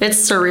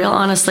surreal,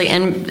 honestly,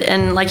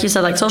 and like you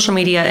said, like social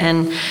media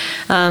and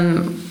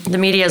the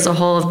media as a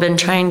whole have been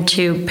trying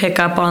to pick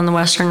up on the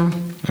Western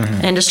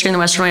industry and the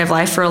Western way of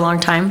life for a long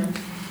time.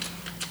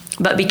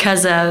 But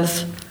because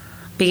of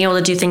being able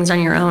to do things on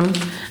your own,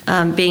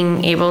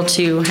 being able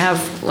to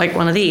have like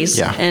one of these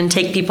and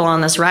take people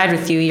on this ride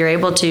with you, you're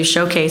able to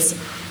showcase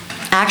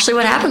actually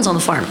what happens on the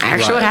farm,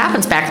 what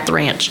happens back at the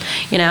ranch,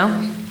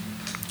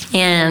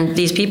 and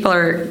these people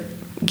are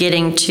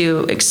getting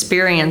to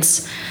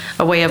experience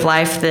a way of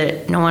life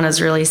that no one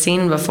has really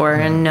seen before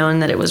and known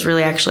that it was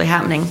really actually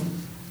happening.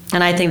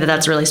 And I think that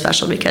that's really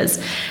special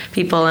because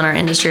people in our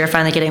industry are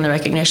finally getting the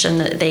recognition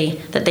that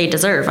they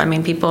deserve. I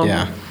mean, people,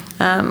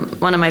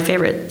 one of my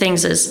favorite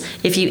things is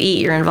if you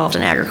eat, you're involved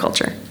in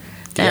agriculture.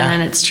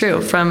 And it's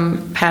true,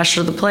 from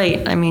pasture to the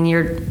plate. I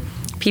mean,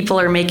 people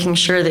are making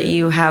sure that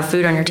you have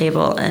food on your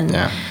table and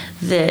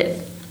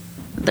that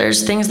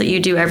there's things that you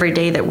do every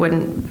day that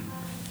wouldn't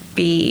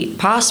be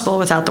possible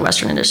without the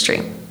Western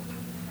industry.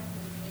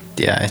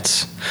 Yeah,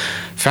 it's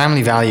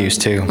family values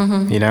too.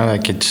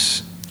 Like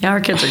it's. Yeah, our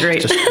kids are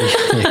great.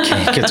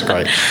 Kids are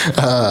great.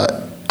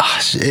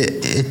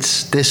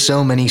 There's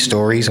so many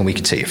stories, and we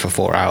could sit for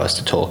 4 hours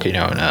to talk, and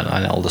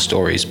all the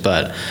stories.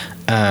 But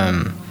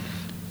I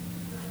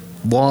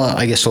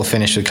guess we'll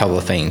finish with a couple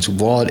of things.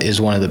 What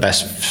is one of the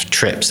best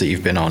trips that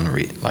you've been on,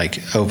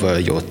 over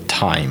your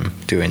time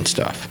doing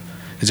stuff?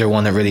 Is there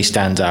one that really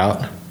stands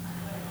out?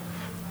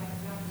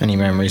 Any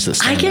memories that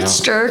stand out? I get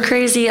stir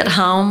crazy at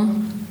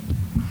home.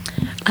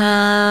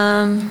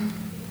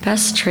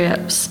 Best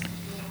trips.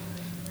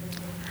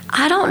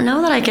 I don't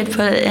know that I could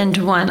put it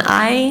into one.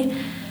 I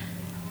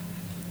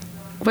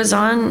was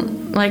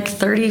on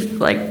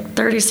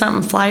 30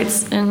 something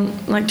flights in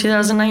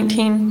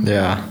 2019.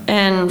 Yeah.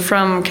 And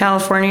from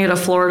California to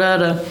Florida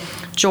to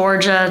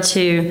Georgia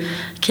to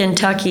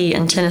Kentucky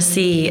and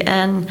Tennessee,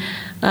 and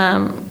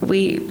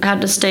we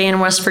had to stay in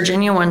West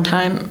Virginia one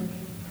time,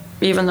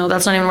 even though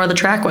that's not even where the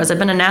track was. I've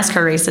been to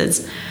NASCAR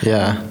races.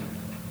 Yeah.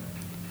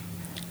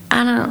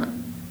 I don't know.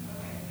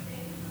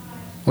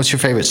 What's your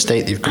favorite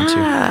state that you've been to?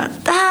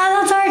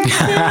 That's hard too.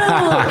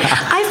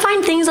 I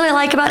find things that I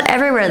like about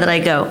everywhere that I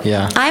go.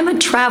 Yeah. I'm a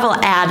travel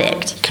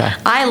addict. Okay.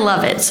 I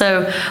love it.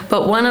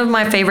 But one of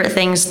my favorite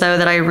things, though,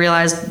 that I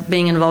realized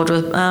being involved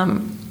with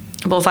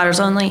Bullfighters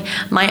Only,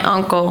 my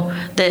uncle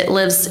that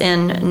lives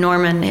in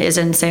Norman is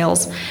in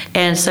sales,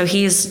 and so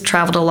he's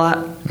traveled a lot.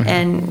 Mm-hmm.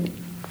 And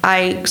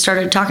I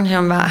started talking to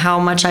him about how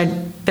much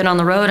I'd been on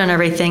the road and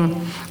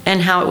everything,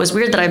 and how it was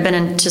weird that I'd been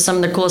into some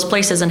of the coolest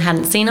places and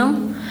hadn't seen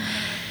them.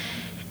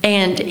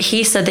 And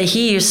he said that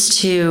he used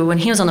to, when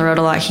he was on the road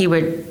a lot, he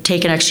would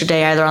take an extra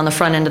day either on the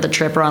front end of the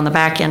trip or on the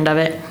back end of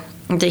it,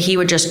 that he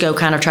would just go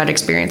kind of try to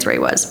experience where he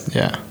was.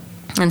 Yeah.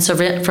 And so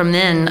from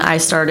then I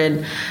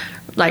started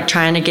like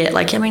trying to get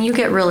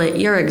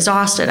you're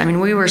exhausted. I mean,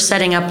 we were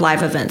setting up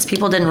live events.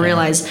 People didn't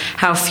realize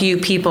how few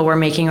people were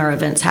making our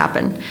events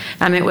happen.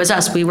 It was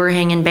us. We were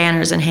hanging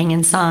banners and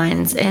hanging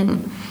signs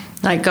and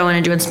like going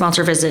and doing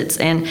sponsor visits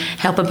and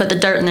helping put the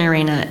dirt in the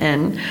arena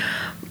and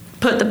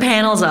put the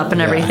panels up and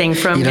everything.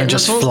 From you don't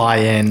just fly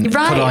in, put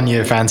on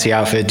your fancy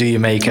outfit, do your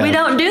makeup. We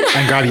don't do that.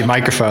 And grab your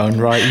microphone,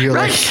 right? You're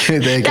like,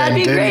 they're that'd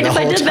be great if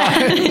I did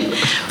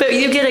that. But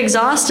you get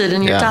exhausted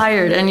and you're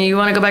tired and you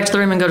want to go back to the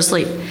room and go to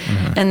sleep.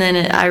 Mm-hmm. And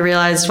then I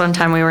realized one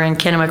time we were in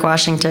Kennewick,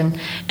 Washington,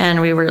 and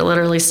we were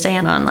literally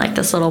staying on like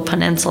this little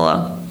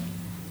peninsula.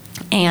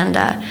 And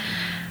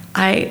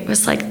I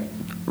was like,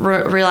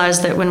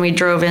 realized that when we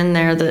drove in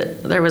there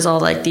that there was all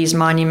like these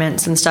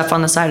monuments and stuff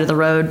on the side of the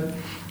road.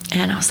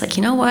 And I was like,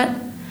 you know what?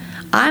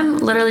 I'm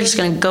literally just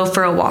going to go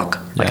for a walk.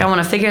 Like, I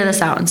want to figure this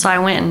out. And so I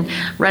went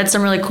and read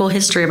some really cool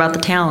history about the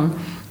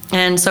town.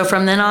 And so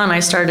from then on,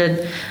 I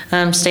started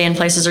staying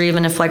places, or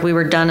even if like we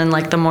were done in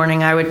like the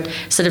morning, I would,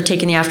 instead of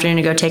taking the afternoon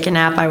to go take a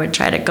nap, I would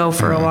try to go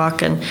for a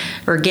walk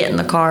or get in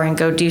the car and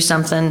go do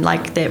something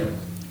like that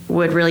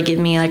would really give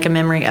me like a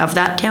memory of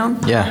that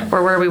town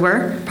or where we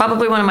were.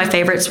 Probably one of my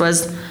favorites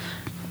was,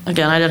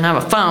 again, I didn't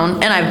have a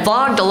phone, and I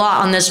vlogged a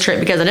lot on this trip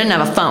because I didn't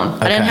have a phone.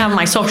 Okay. I didn't have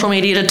my social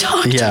media to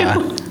talk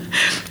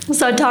to.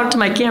 So I talked to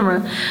my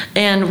camera,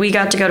 and we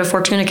got to go to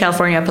Fortuna,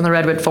 California, up in the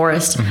Redwood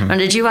Forest. Mm-hmm. And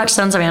did you watch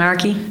Sons of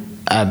Anarchy?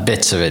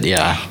 Bits of it,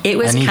 yeah. It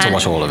was I need to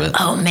watch all of it.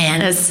 Oh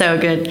man, it's so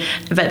good.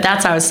 But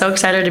that's how I was so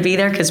excited to be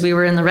there, because we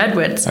were in the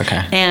Redwoods.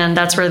 Okay. And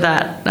that's where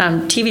that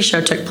TV show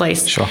took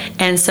place. Sure.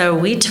 And so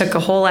we took a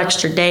whole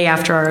extra day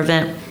after our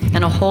event,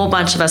 and a whole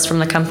bunch of us from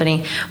the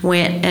company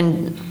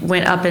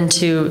went up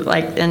into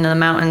like in the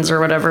mountains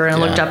or whatever, and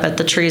looked up at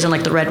the trees and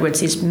like the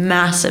redwoods, these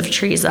massive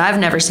trees. I've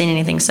never seen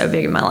anything so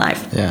big in my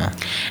life. Yeah.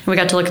 And we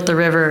got to look at the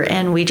river,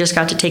 and we just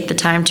got to take the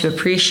time to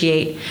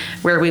appreciate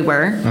where we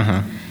were.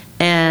 Mm-hmm.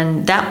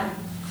 And that,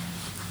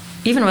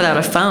 even without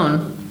a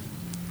phone,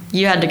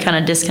 you had to kind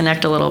of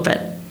disconnect a little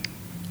bit.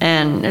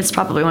 And it's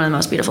probably one of the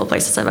most beautiful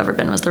places I've ever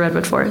been, was the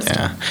Redwood Forest.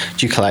 Yeah.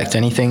 Do you collect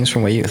any things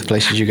from the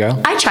places you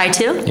go? I try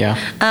to.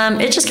 Yeah.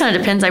 It just kind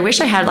of depends. I wish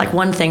I had like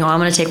one thing.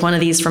 I'm going to take one of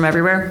these from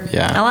everywhere.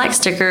 Yeah. I like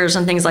stickers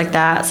and things like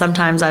that.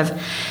 Sometimes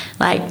I've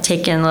like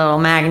taken little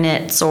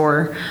magnets,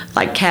 or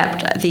like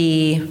kept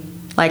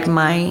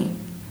my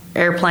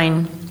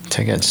airplane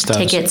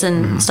tickets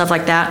and stuff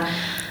like that.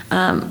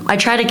 I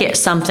try to get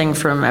something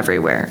from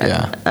everywhere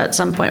at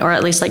some point, or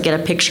at least like get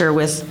a picture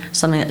with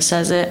something that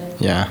says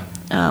it. Yeah.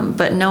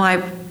 But no,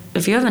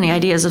 if you have any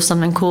ideas of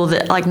something cool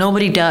that like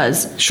nobody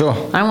does, sure.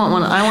 I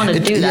want to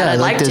do that. I'd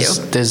like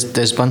to.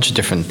 There's a bunch of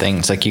different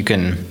things. Like you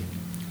can,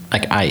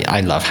 like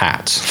I love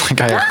hats.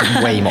 Like I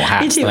have way more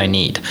hats than I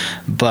need.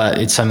 But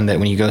it's something that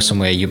when you go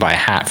somewhere, you buy a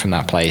hat from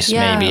that place.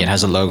 Yeah. Maybe it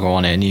has a logo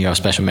on it, and you have a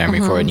special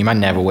memory for it. And you might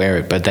never wear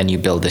it, but then you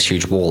build this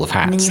huge wall of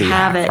hats. And then you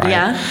have it. Right?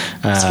 Yeah.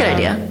 That's a good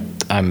idea.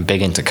 I'm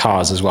big into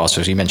cars as well.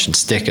 So as you mentioned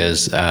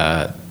stickers,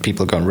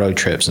 people go on road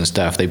trips and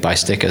stuff. They buy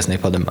stickers and they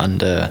put them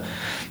under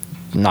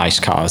nice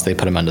cars. They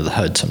put them under the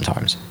hood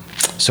sometimes.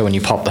 So when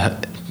you pop the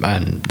hood,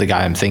 and the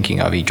guy I'm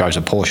thinking of, he drives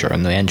a Porsche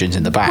and the engine's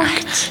in the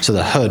back. What? So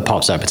the hood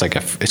pops up. It's like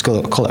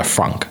call it a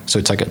frunk. So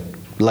it's like a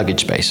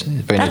luggage space.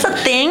 That's a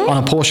thing?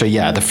 On a Porsche,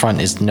 yeah, the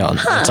front is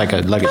it's like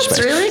a luggage space.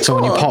 Really cool. So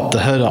when you pop the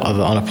hood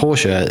on a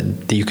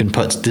Porsche, you can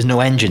there's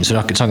no engine, so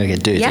it's not going to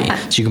get dirty. Yeah.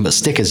 So you can put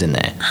stickers in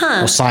there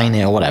or sign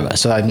it or whatever.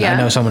 So I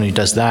know someone who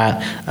does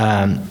that.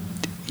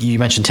 You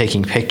mentioned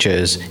taking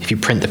pictures. If you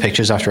print the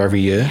pictures after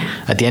every year,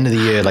 at the end of the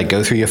year, like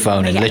go through your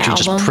phone and literally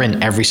just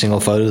print every single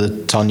photo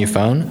that's on your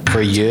phone for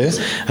a year,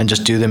 and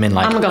just do them in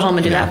like. I'm gonna go home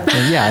and do that.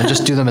 Yeah, and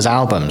just do them as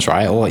albums,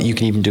 right? Or you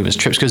can even do them as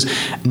trips. Because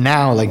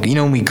now, like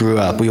when we grew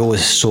up, we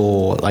always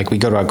saw like we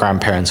go to our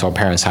grandparents or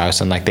parents' house,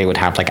 and like they would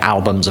have like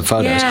albums of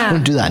photos. Yeah. We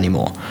don't do that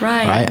anymore,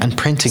 right? And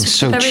printing's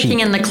so cheap.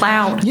 Everything in the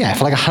cloud. Yeah,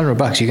 for like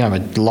 $100, you can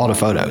have a lot of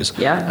photos.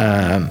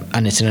 Yeah.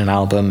 And it's in an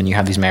album, and you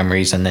have these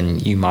memories, and then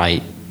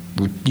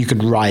you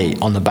could write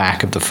on the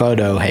back of the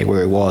photo, hey,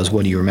 where it was,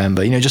 what do you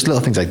remember? Just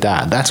little things like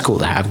that. That's cool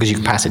to have because you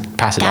can pass it on.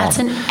 That's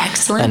an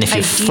excellent idea. And if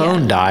your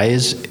phone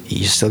dies,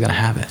 you're still going to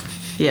have it.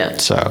 Yeah.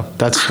 So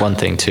that's one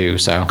thing too.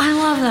 So I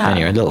love that.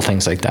 Anyway, little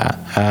things like that.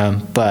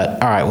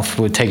 But all right, well,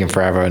 we're taking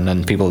forever, and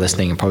then people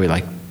listening are probably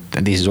like,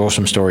 these are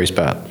awesome stories,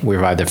 but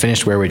we've either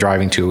finished where we're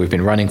driving to, we've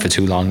been running for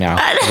too long now,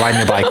 riding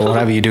a bike, or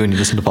whatever you do when you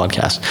listen to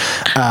podcasts.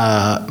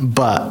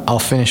 But I'll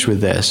finish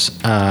with this.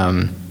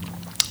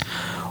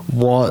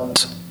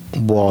 What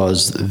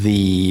was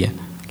the,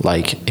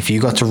 like, if you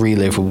got to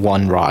relive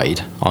one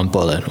ride on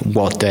Bullet,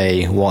 what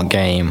day, what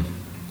game,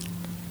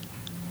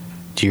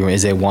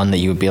 is there one that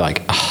you would be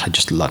like, oh, I'd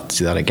just love to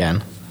do that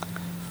again?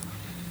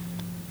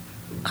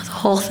 The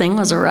whole thing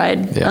was a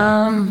ride.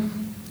 Yeah.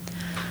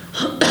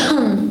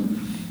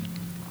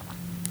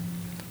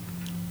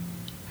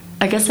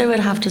 I guess I would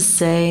have to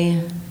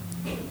say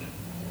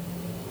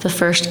the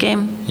first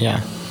game.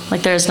 Yeah.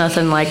 Like, there's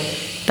nothing like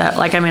that.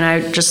 Like, I mean,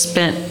 I just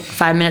spent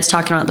 5 minutes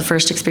talking about the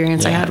first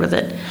experience I had with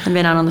it and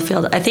being out on the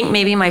field. I think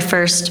maybe my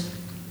first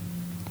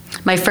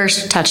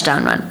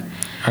touchdown run.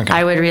 Okay.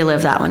 I would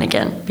relive that one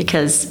again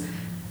because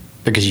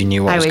you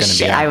knew what was going to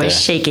be out I was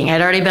there. shaking.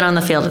 I'd already been on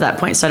the field at that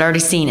point, so I'd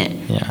already seen it.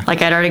 Yeah.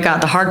 Like, I'd already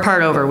got the hard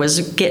part over, was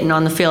getting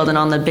on the field and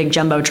on the big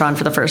Jumbotron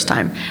for the first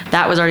time.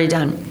 That was already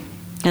done.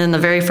 And then the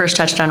very first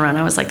touchdown run,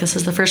 I was like, this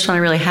is the first one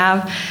I really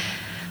have,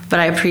 but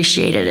I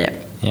appreciated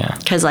it. Yeah.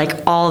 Because, like,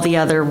 all the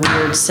other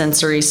weird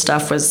sensory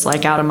stuff was,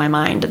 like, out of my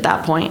mind at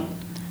that point.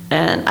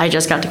 And I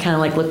just got to kind of,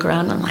 like, look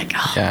around and I'm like,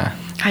 oh, yeah.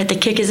 All right, the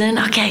kick is in.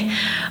 Okay.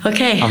 All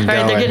right,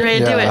 going. they're getting ready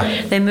to do Yeah.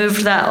 it. They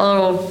moved that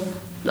little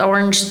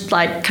orange,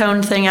 like,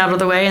 cone thing out of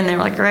the way, and they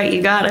were like, all right,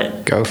 you got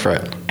it. Go for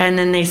it. And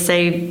then they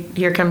say,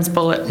 here comes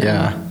Bullet.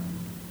 Yeah. And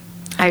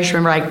I just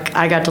remember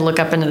I got to look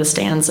up into the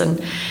stands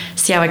and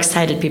see how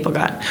excited people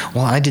got.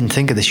 Well, I didn't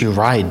think of this. You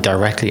ride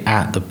directly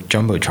at the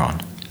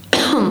Jumbotron.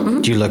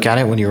 Do you look at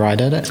it when you ride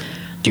at it?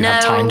 Do you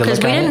have time to look at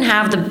it? No, because we didn't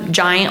have the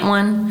giant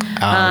one.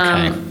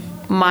 Oh, okay.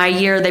 My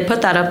year, they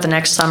put that up the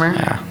next summer.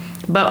 Yeah.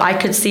 But I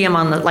could see them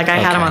on the, like, I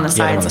had them on the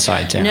You had sides. 'em on the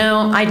sides, yeah.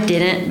 No, I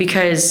didn't,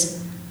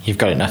 because You've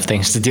got enough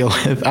things to deal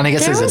with. And I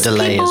guess there there's was a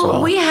delay people, as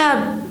well. We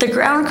had, the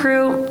ground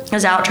crew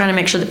is out trying to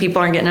make sure that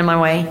people aren't getting in my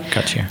way.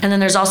 Got you. And then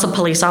there's also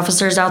police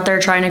officers out there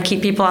trying to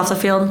keep people off the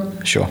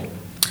field. Sure.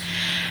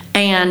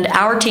 And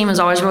our team is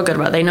always real good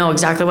about it. They know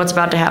exactly what's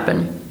about to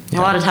happen. Yeah.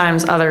 A lot of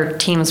times other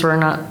teams were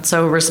not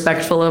so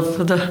respectful of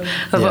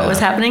what was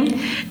happening,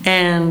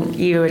 and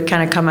you would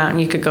kind of come out and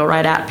you could go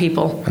right at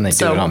people. And they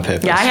do it on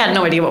purpose. Yeah, I had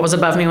no idea what was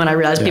above me when I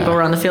realized people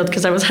were on the field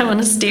because I was having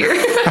to steer,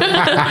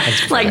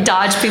 like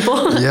dodge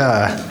people.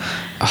 Yeah.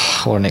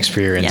 Oh, what an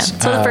experience. Yeah.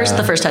 So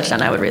the first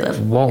touchdown I would relive.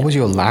 What was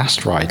your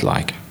last ride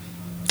like?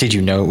 Did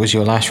you know it was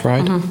your last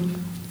ride?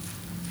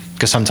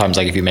 Because sometimes,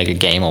 like, if you make a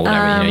game or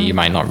whatever, you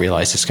might not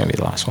realize it's going to be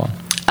the last one.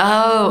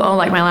 Oh,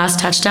 like my last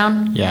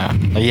touchdown? Yeah.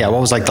 Yeah,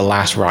 what was, like, the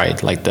last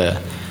ride? Like, I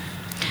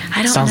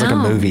don't know. sounds like a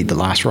movie, The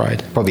Last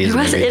Ride. Probably is a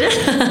movie. It is?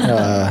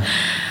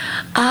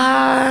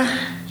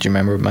 Do you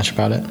remember much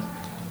about it?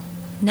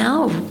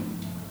 No.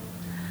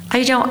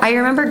 I don't. I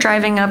remember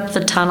driving up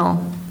the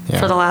tunnel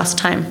for the last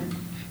time.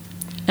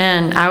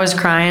 And I was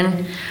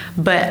crying,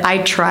 but I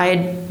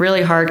tried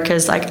really hard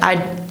because, like,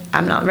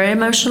 I'm not very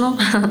emotional.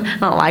 I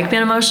don't like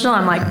being emotional.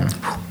 I'm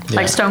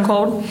like stone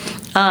cold.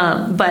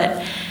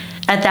 But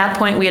at that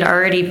point, we had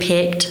already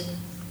picked,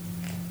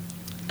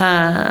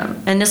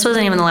 and this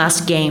wasn't even the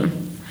last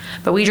game,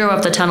 but we drove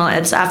up the tunnel.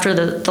 It's after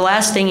the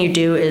last thing you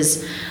do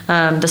is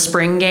the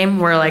spring game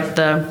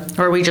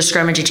where we just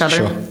scrimmage each other.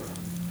 Sure.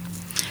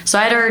 So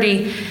I'd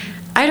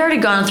already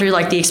gone through,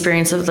 like, the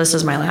experience of this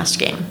is my last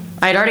game.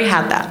 I'd already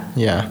had that.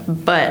 Yeah.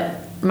 But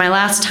my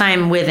last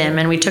time with him,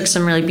 and we took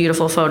some really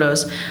beautiful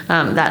photos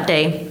that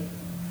day.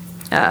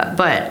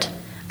 But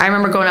I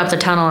remember going up the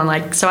tunnel and,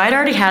 like, so I'd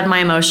already had my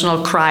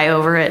emotional cry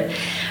over it.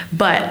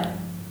 But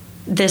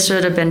this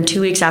would have been 2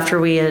 weeks after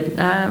we had,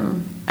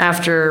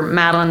 after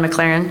Madeline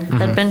McLaren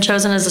had been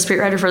chosen as the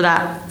Spirit Rider for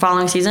that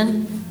following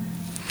season.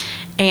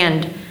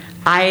 And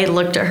I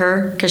looked at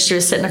her because she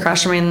was sitting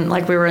across from me, and,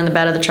 like, we were in the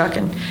bed of the truck,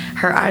 and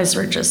her eyes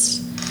were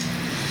just,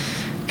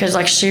 because,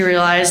 like, she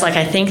realized, like,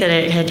 I think that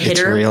it had hit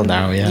her. It's real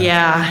now, yeah.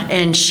 Yeah,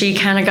 and she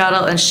kind of got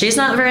up, and she's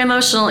not very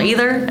emotional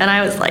either. And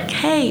I was like,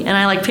 hey, and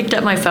I, like, picked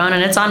up my phone,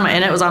 and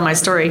it was on my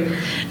story,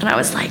 and I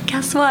was like,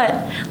 guess what?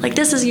 Like,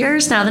 this is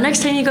yours now. The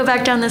next time you go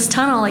back down this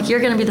tunnel, like, you're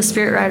gonna be the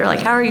Spirit Rider. Like,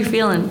 how are you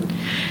feeling?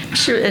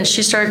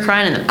 She started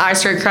crying, and then I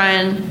started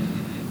crying.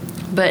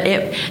 But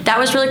that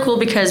was really cool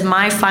because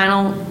my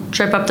final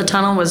trip up the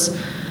tunnel was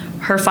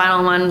her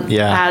final one.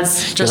 Yeah.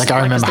 As just, like,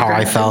 I remember how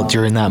I felt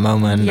during that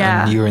moment.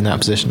 Yeah. And you were in that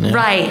position. Yeah.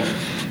 Right.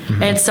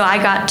 And so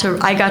I got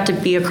to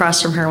be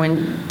across from her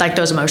when, like,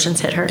 those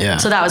emotions hit her. Yeah.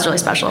 So that was really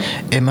special.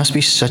 It must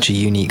be such a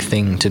unique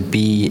thing to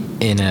be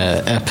in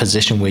a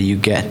position where you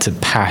get to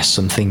pass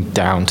something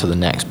down to the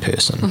next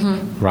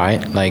person,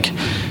 right? Like,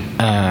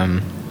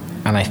 and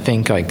I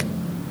think, like,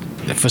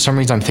 for some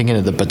reason I'm thinking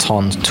of the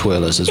baton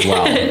twirlers as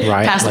well,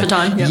 right? Pass the like,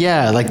 baton. Yep.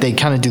 Yeah, like they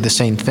kind of do the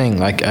same thing.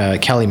 Like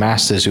Kelly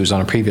Masters, who was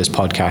on a previous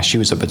podcast, she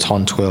was a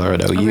baton twirler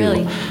at OU. Oh,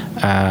 really?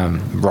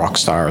 Rock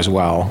star as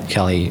well.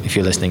 Kelly, if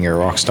you're listening, you're a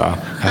rock star.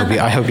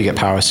 I hope you get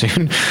power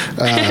soon.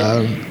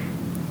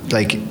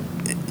 Like,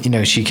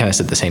 she kind of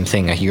said the same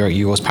thing. Like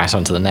you always pass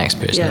on to the next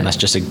person, and that's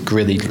just a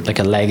really like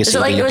a legacy. Is it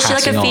like, that you're was she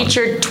like a passing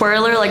featured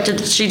twirler? Like,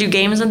 did she do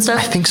games and stuff?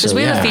 I think so. Because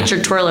we have a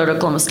featured twirler at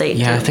Oklahoma State.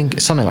 Yeah, too. I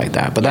think something like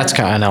that. But that's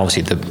kind of, and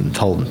obviously the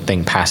whole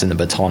thing passing the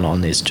baton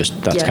on is just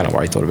that's kind of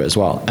where I thought of it as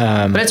well.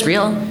 But it's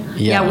real.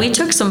 Yeah, we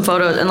took some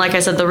photos, and like I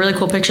said, the really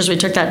cool pictures we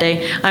took that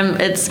day.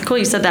 It's cool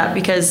you said that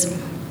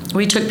because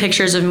we took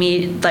pictures of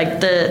me, like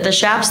the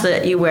chaps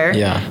that you wear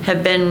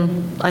have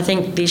been, I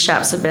think these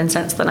chaps have been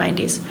since the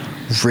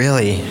 90s.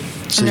 Really?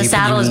 So and the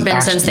saddle has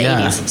been since the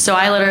 80s. So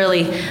I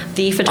literally,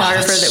 the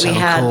photographer that we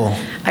had,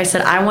 I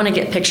said, I want to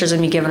get pictures of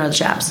me giving her the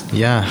chaps.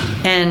 Yeah.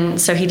 And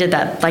so he did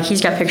that. Like,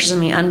 he's got pictures of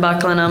me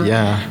unbuckling them.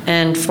 Yeah.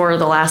 And for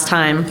the last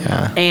time.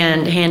 Yeah.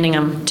 And handing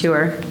them to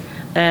her.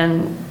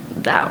 And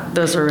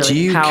those are really powerful. Do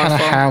you kind of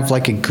have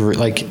like a group,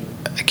 like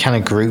a kind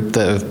of group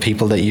of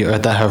people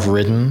that have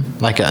ridden,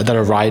 like that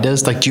are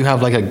riders? Like, do you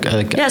have like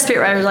a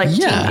Spirit Riders, like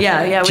team?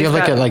 Yeah. Do you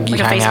have you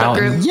hang Facebook out?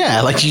 Group?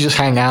 Yeah, like you just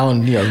hang out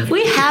and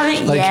We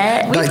haven't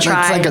yet. We've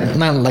tried. It's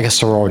not like a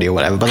sorority or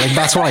whatever, but like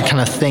that's what I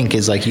kind of think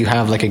is like you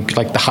have like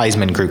the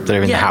Heisman group that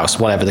are in the house,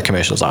 whatever the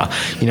commercials are.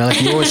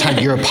 Like you always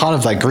you're a part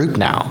of that group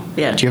now.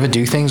 Yeah. Do you ever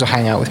do things or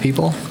hang out with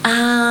people?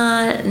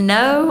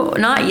 No,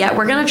 not yet.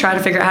 We're gonna try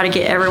to figure out how to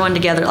get everyone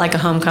together like a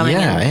homecoming.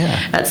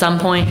 At some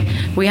point.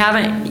 We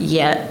haven't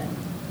yet.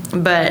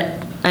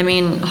 But I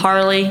mean,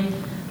 Harley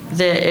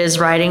that is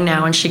riding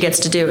now, and she gets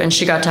to do, and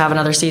she got to have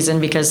another season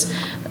because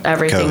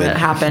everything that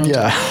happened.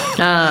 Yeah.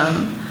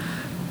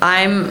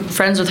 I'm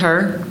friends with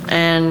her,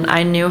 and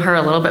I knew her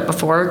a little bit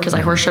before because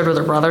I horse rode with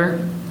her brother,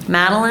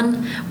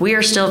 Madeline. We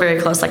are still very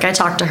close. Like, I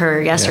talked to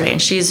her yesterday,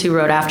 and she's who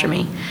rode after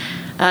me.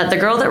 The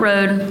girl that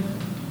rode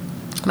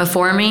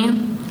before me,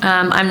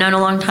 I've known a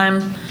long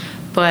time,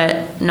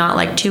 but not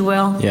like too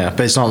well. Yeah,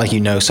 but it's not like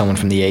someone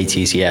from the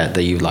 80s yet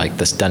that you like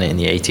that's done it in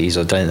the 80s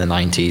or done it in the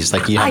 90s.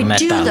 Like, you haven't met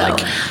that.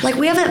 Though. Like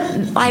we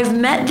haven't. I've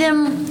met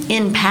them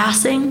in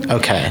passing.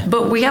 Okay.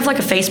 But we have like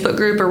a Facebook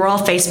group, or we're all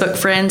Facebook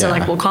friends, and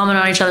like we'll comment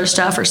on each other's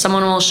stuff, or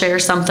someone will share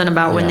something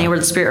about when they were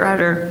the Spirit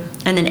Rider,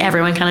 and then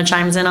everyone kind of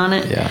chimes in on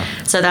it. Yeah.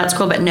 So that's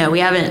cool. But no, we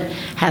haven't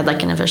had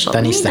like an official.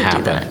 That needs to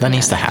happen. That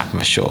needs to happen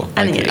for sure.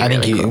 I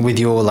think you, with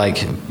your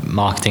like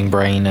marketing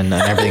brain and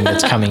everything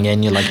that's coming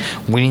in, you're like,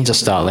 we need to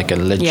start like a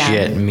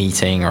legit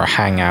meeting or a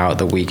hangout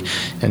that we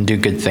and do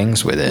good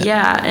things with it.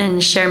 Yeah,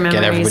 and share memories.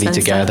 Get everybody and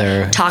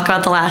together. Stuff. Talk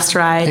about the last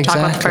ride.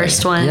 Exactly. Talk about the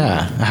first one.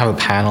 Yeah, have a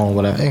panel,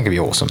 whatever. It could be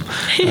awesome.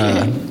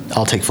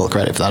 I'll take full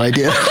credit for that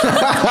idea.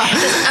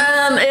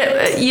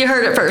 You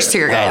heard it first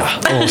here,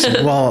 guys.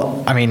 Awesome.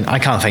 Well, I mean, I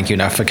can't thank you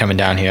enough for coming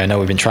down here. I know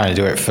we've been trying to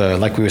do it for,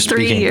 like we were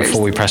speaking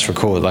before we pressed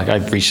record. Like, I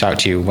reached out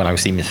to you when I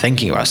was even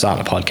thinking about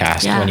starting a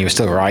podcast when you were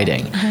still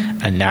riding,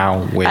 and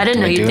now we're I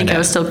didn't know you'd think I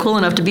was still cool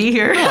enough to be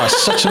here. Oh,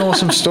 it's such an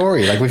awesome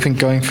story. Like, we've been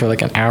going for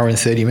like an hour and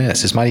 30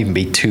 minutes. This might even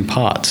be 2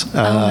 parts.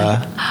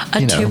 A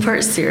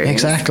 2-part series.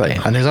 Exactly.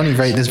 And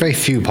there's very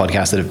few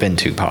podcasts that have been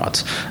 2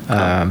 parts.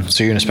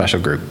 So you're in a special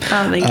group.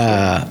 Oh, thank you.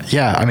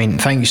 Yeah, I mean,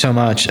 thank you so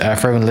much. For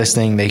everyone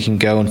listening, they can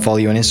go and follow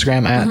you on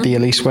Instagram at the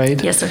Elise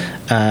Wade. Yes, sir.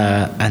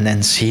 And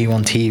then see you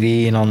on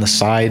TV and on the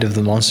side of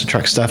the monster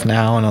truck stuff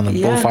now and on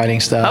the bullfighting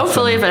stuff.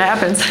 Hopefully, if it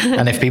happens.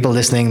 And if people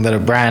listening that are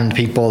brand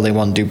people, they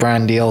want to do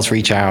brand deals,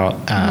 reach out.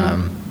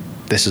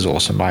 This is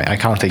awesome. I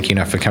can't thank you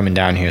enough for coming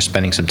down here,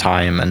 spending some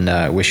time,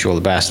 and wish you all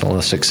the best and all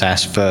the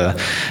success for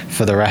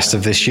the rest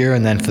of this year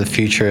and then for the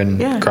future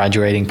and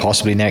graduating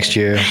possibly next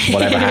year.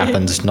 Whatever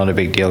happens, it's not a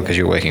big deal because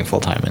you're working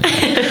full time.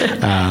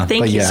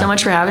 Thank you so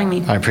much for having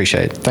me. I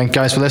appreciate it. Thank you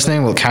guys for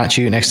listening. We'll catch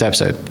you next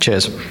episode.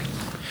 Cheers.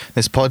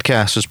 This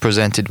podcast was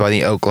presented by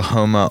the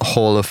Oklahoma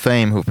Hall of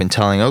Fame, who've been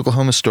telling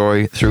Oklahoma's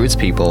story through its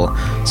people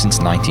since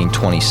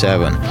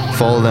 1927.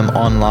 Follow them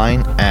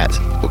online at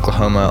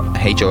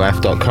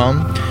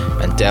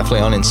oklahomahof.com and definitely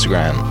on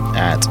Instagram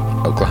at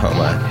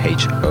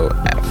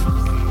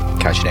oklahomahof.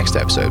 Catch you next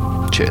episode.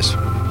 Cheers.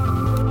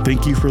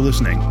 Thank you for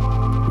listening.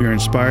 We are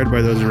inspired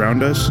by those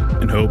around us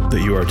and hope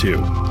that you are too.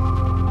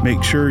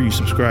 Make sure you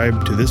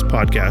subscribe to this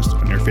podcast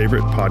on your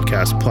favorite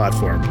podcast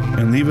platform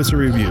and leave us a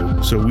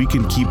review so we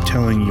can keep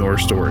telling your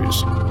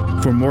stories.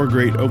 For more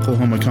great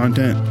Oklahoma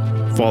content,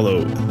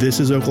 follow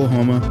This Is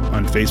Oklahoma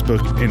on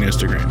Facebook and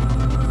Instagram.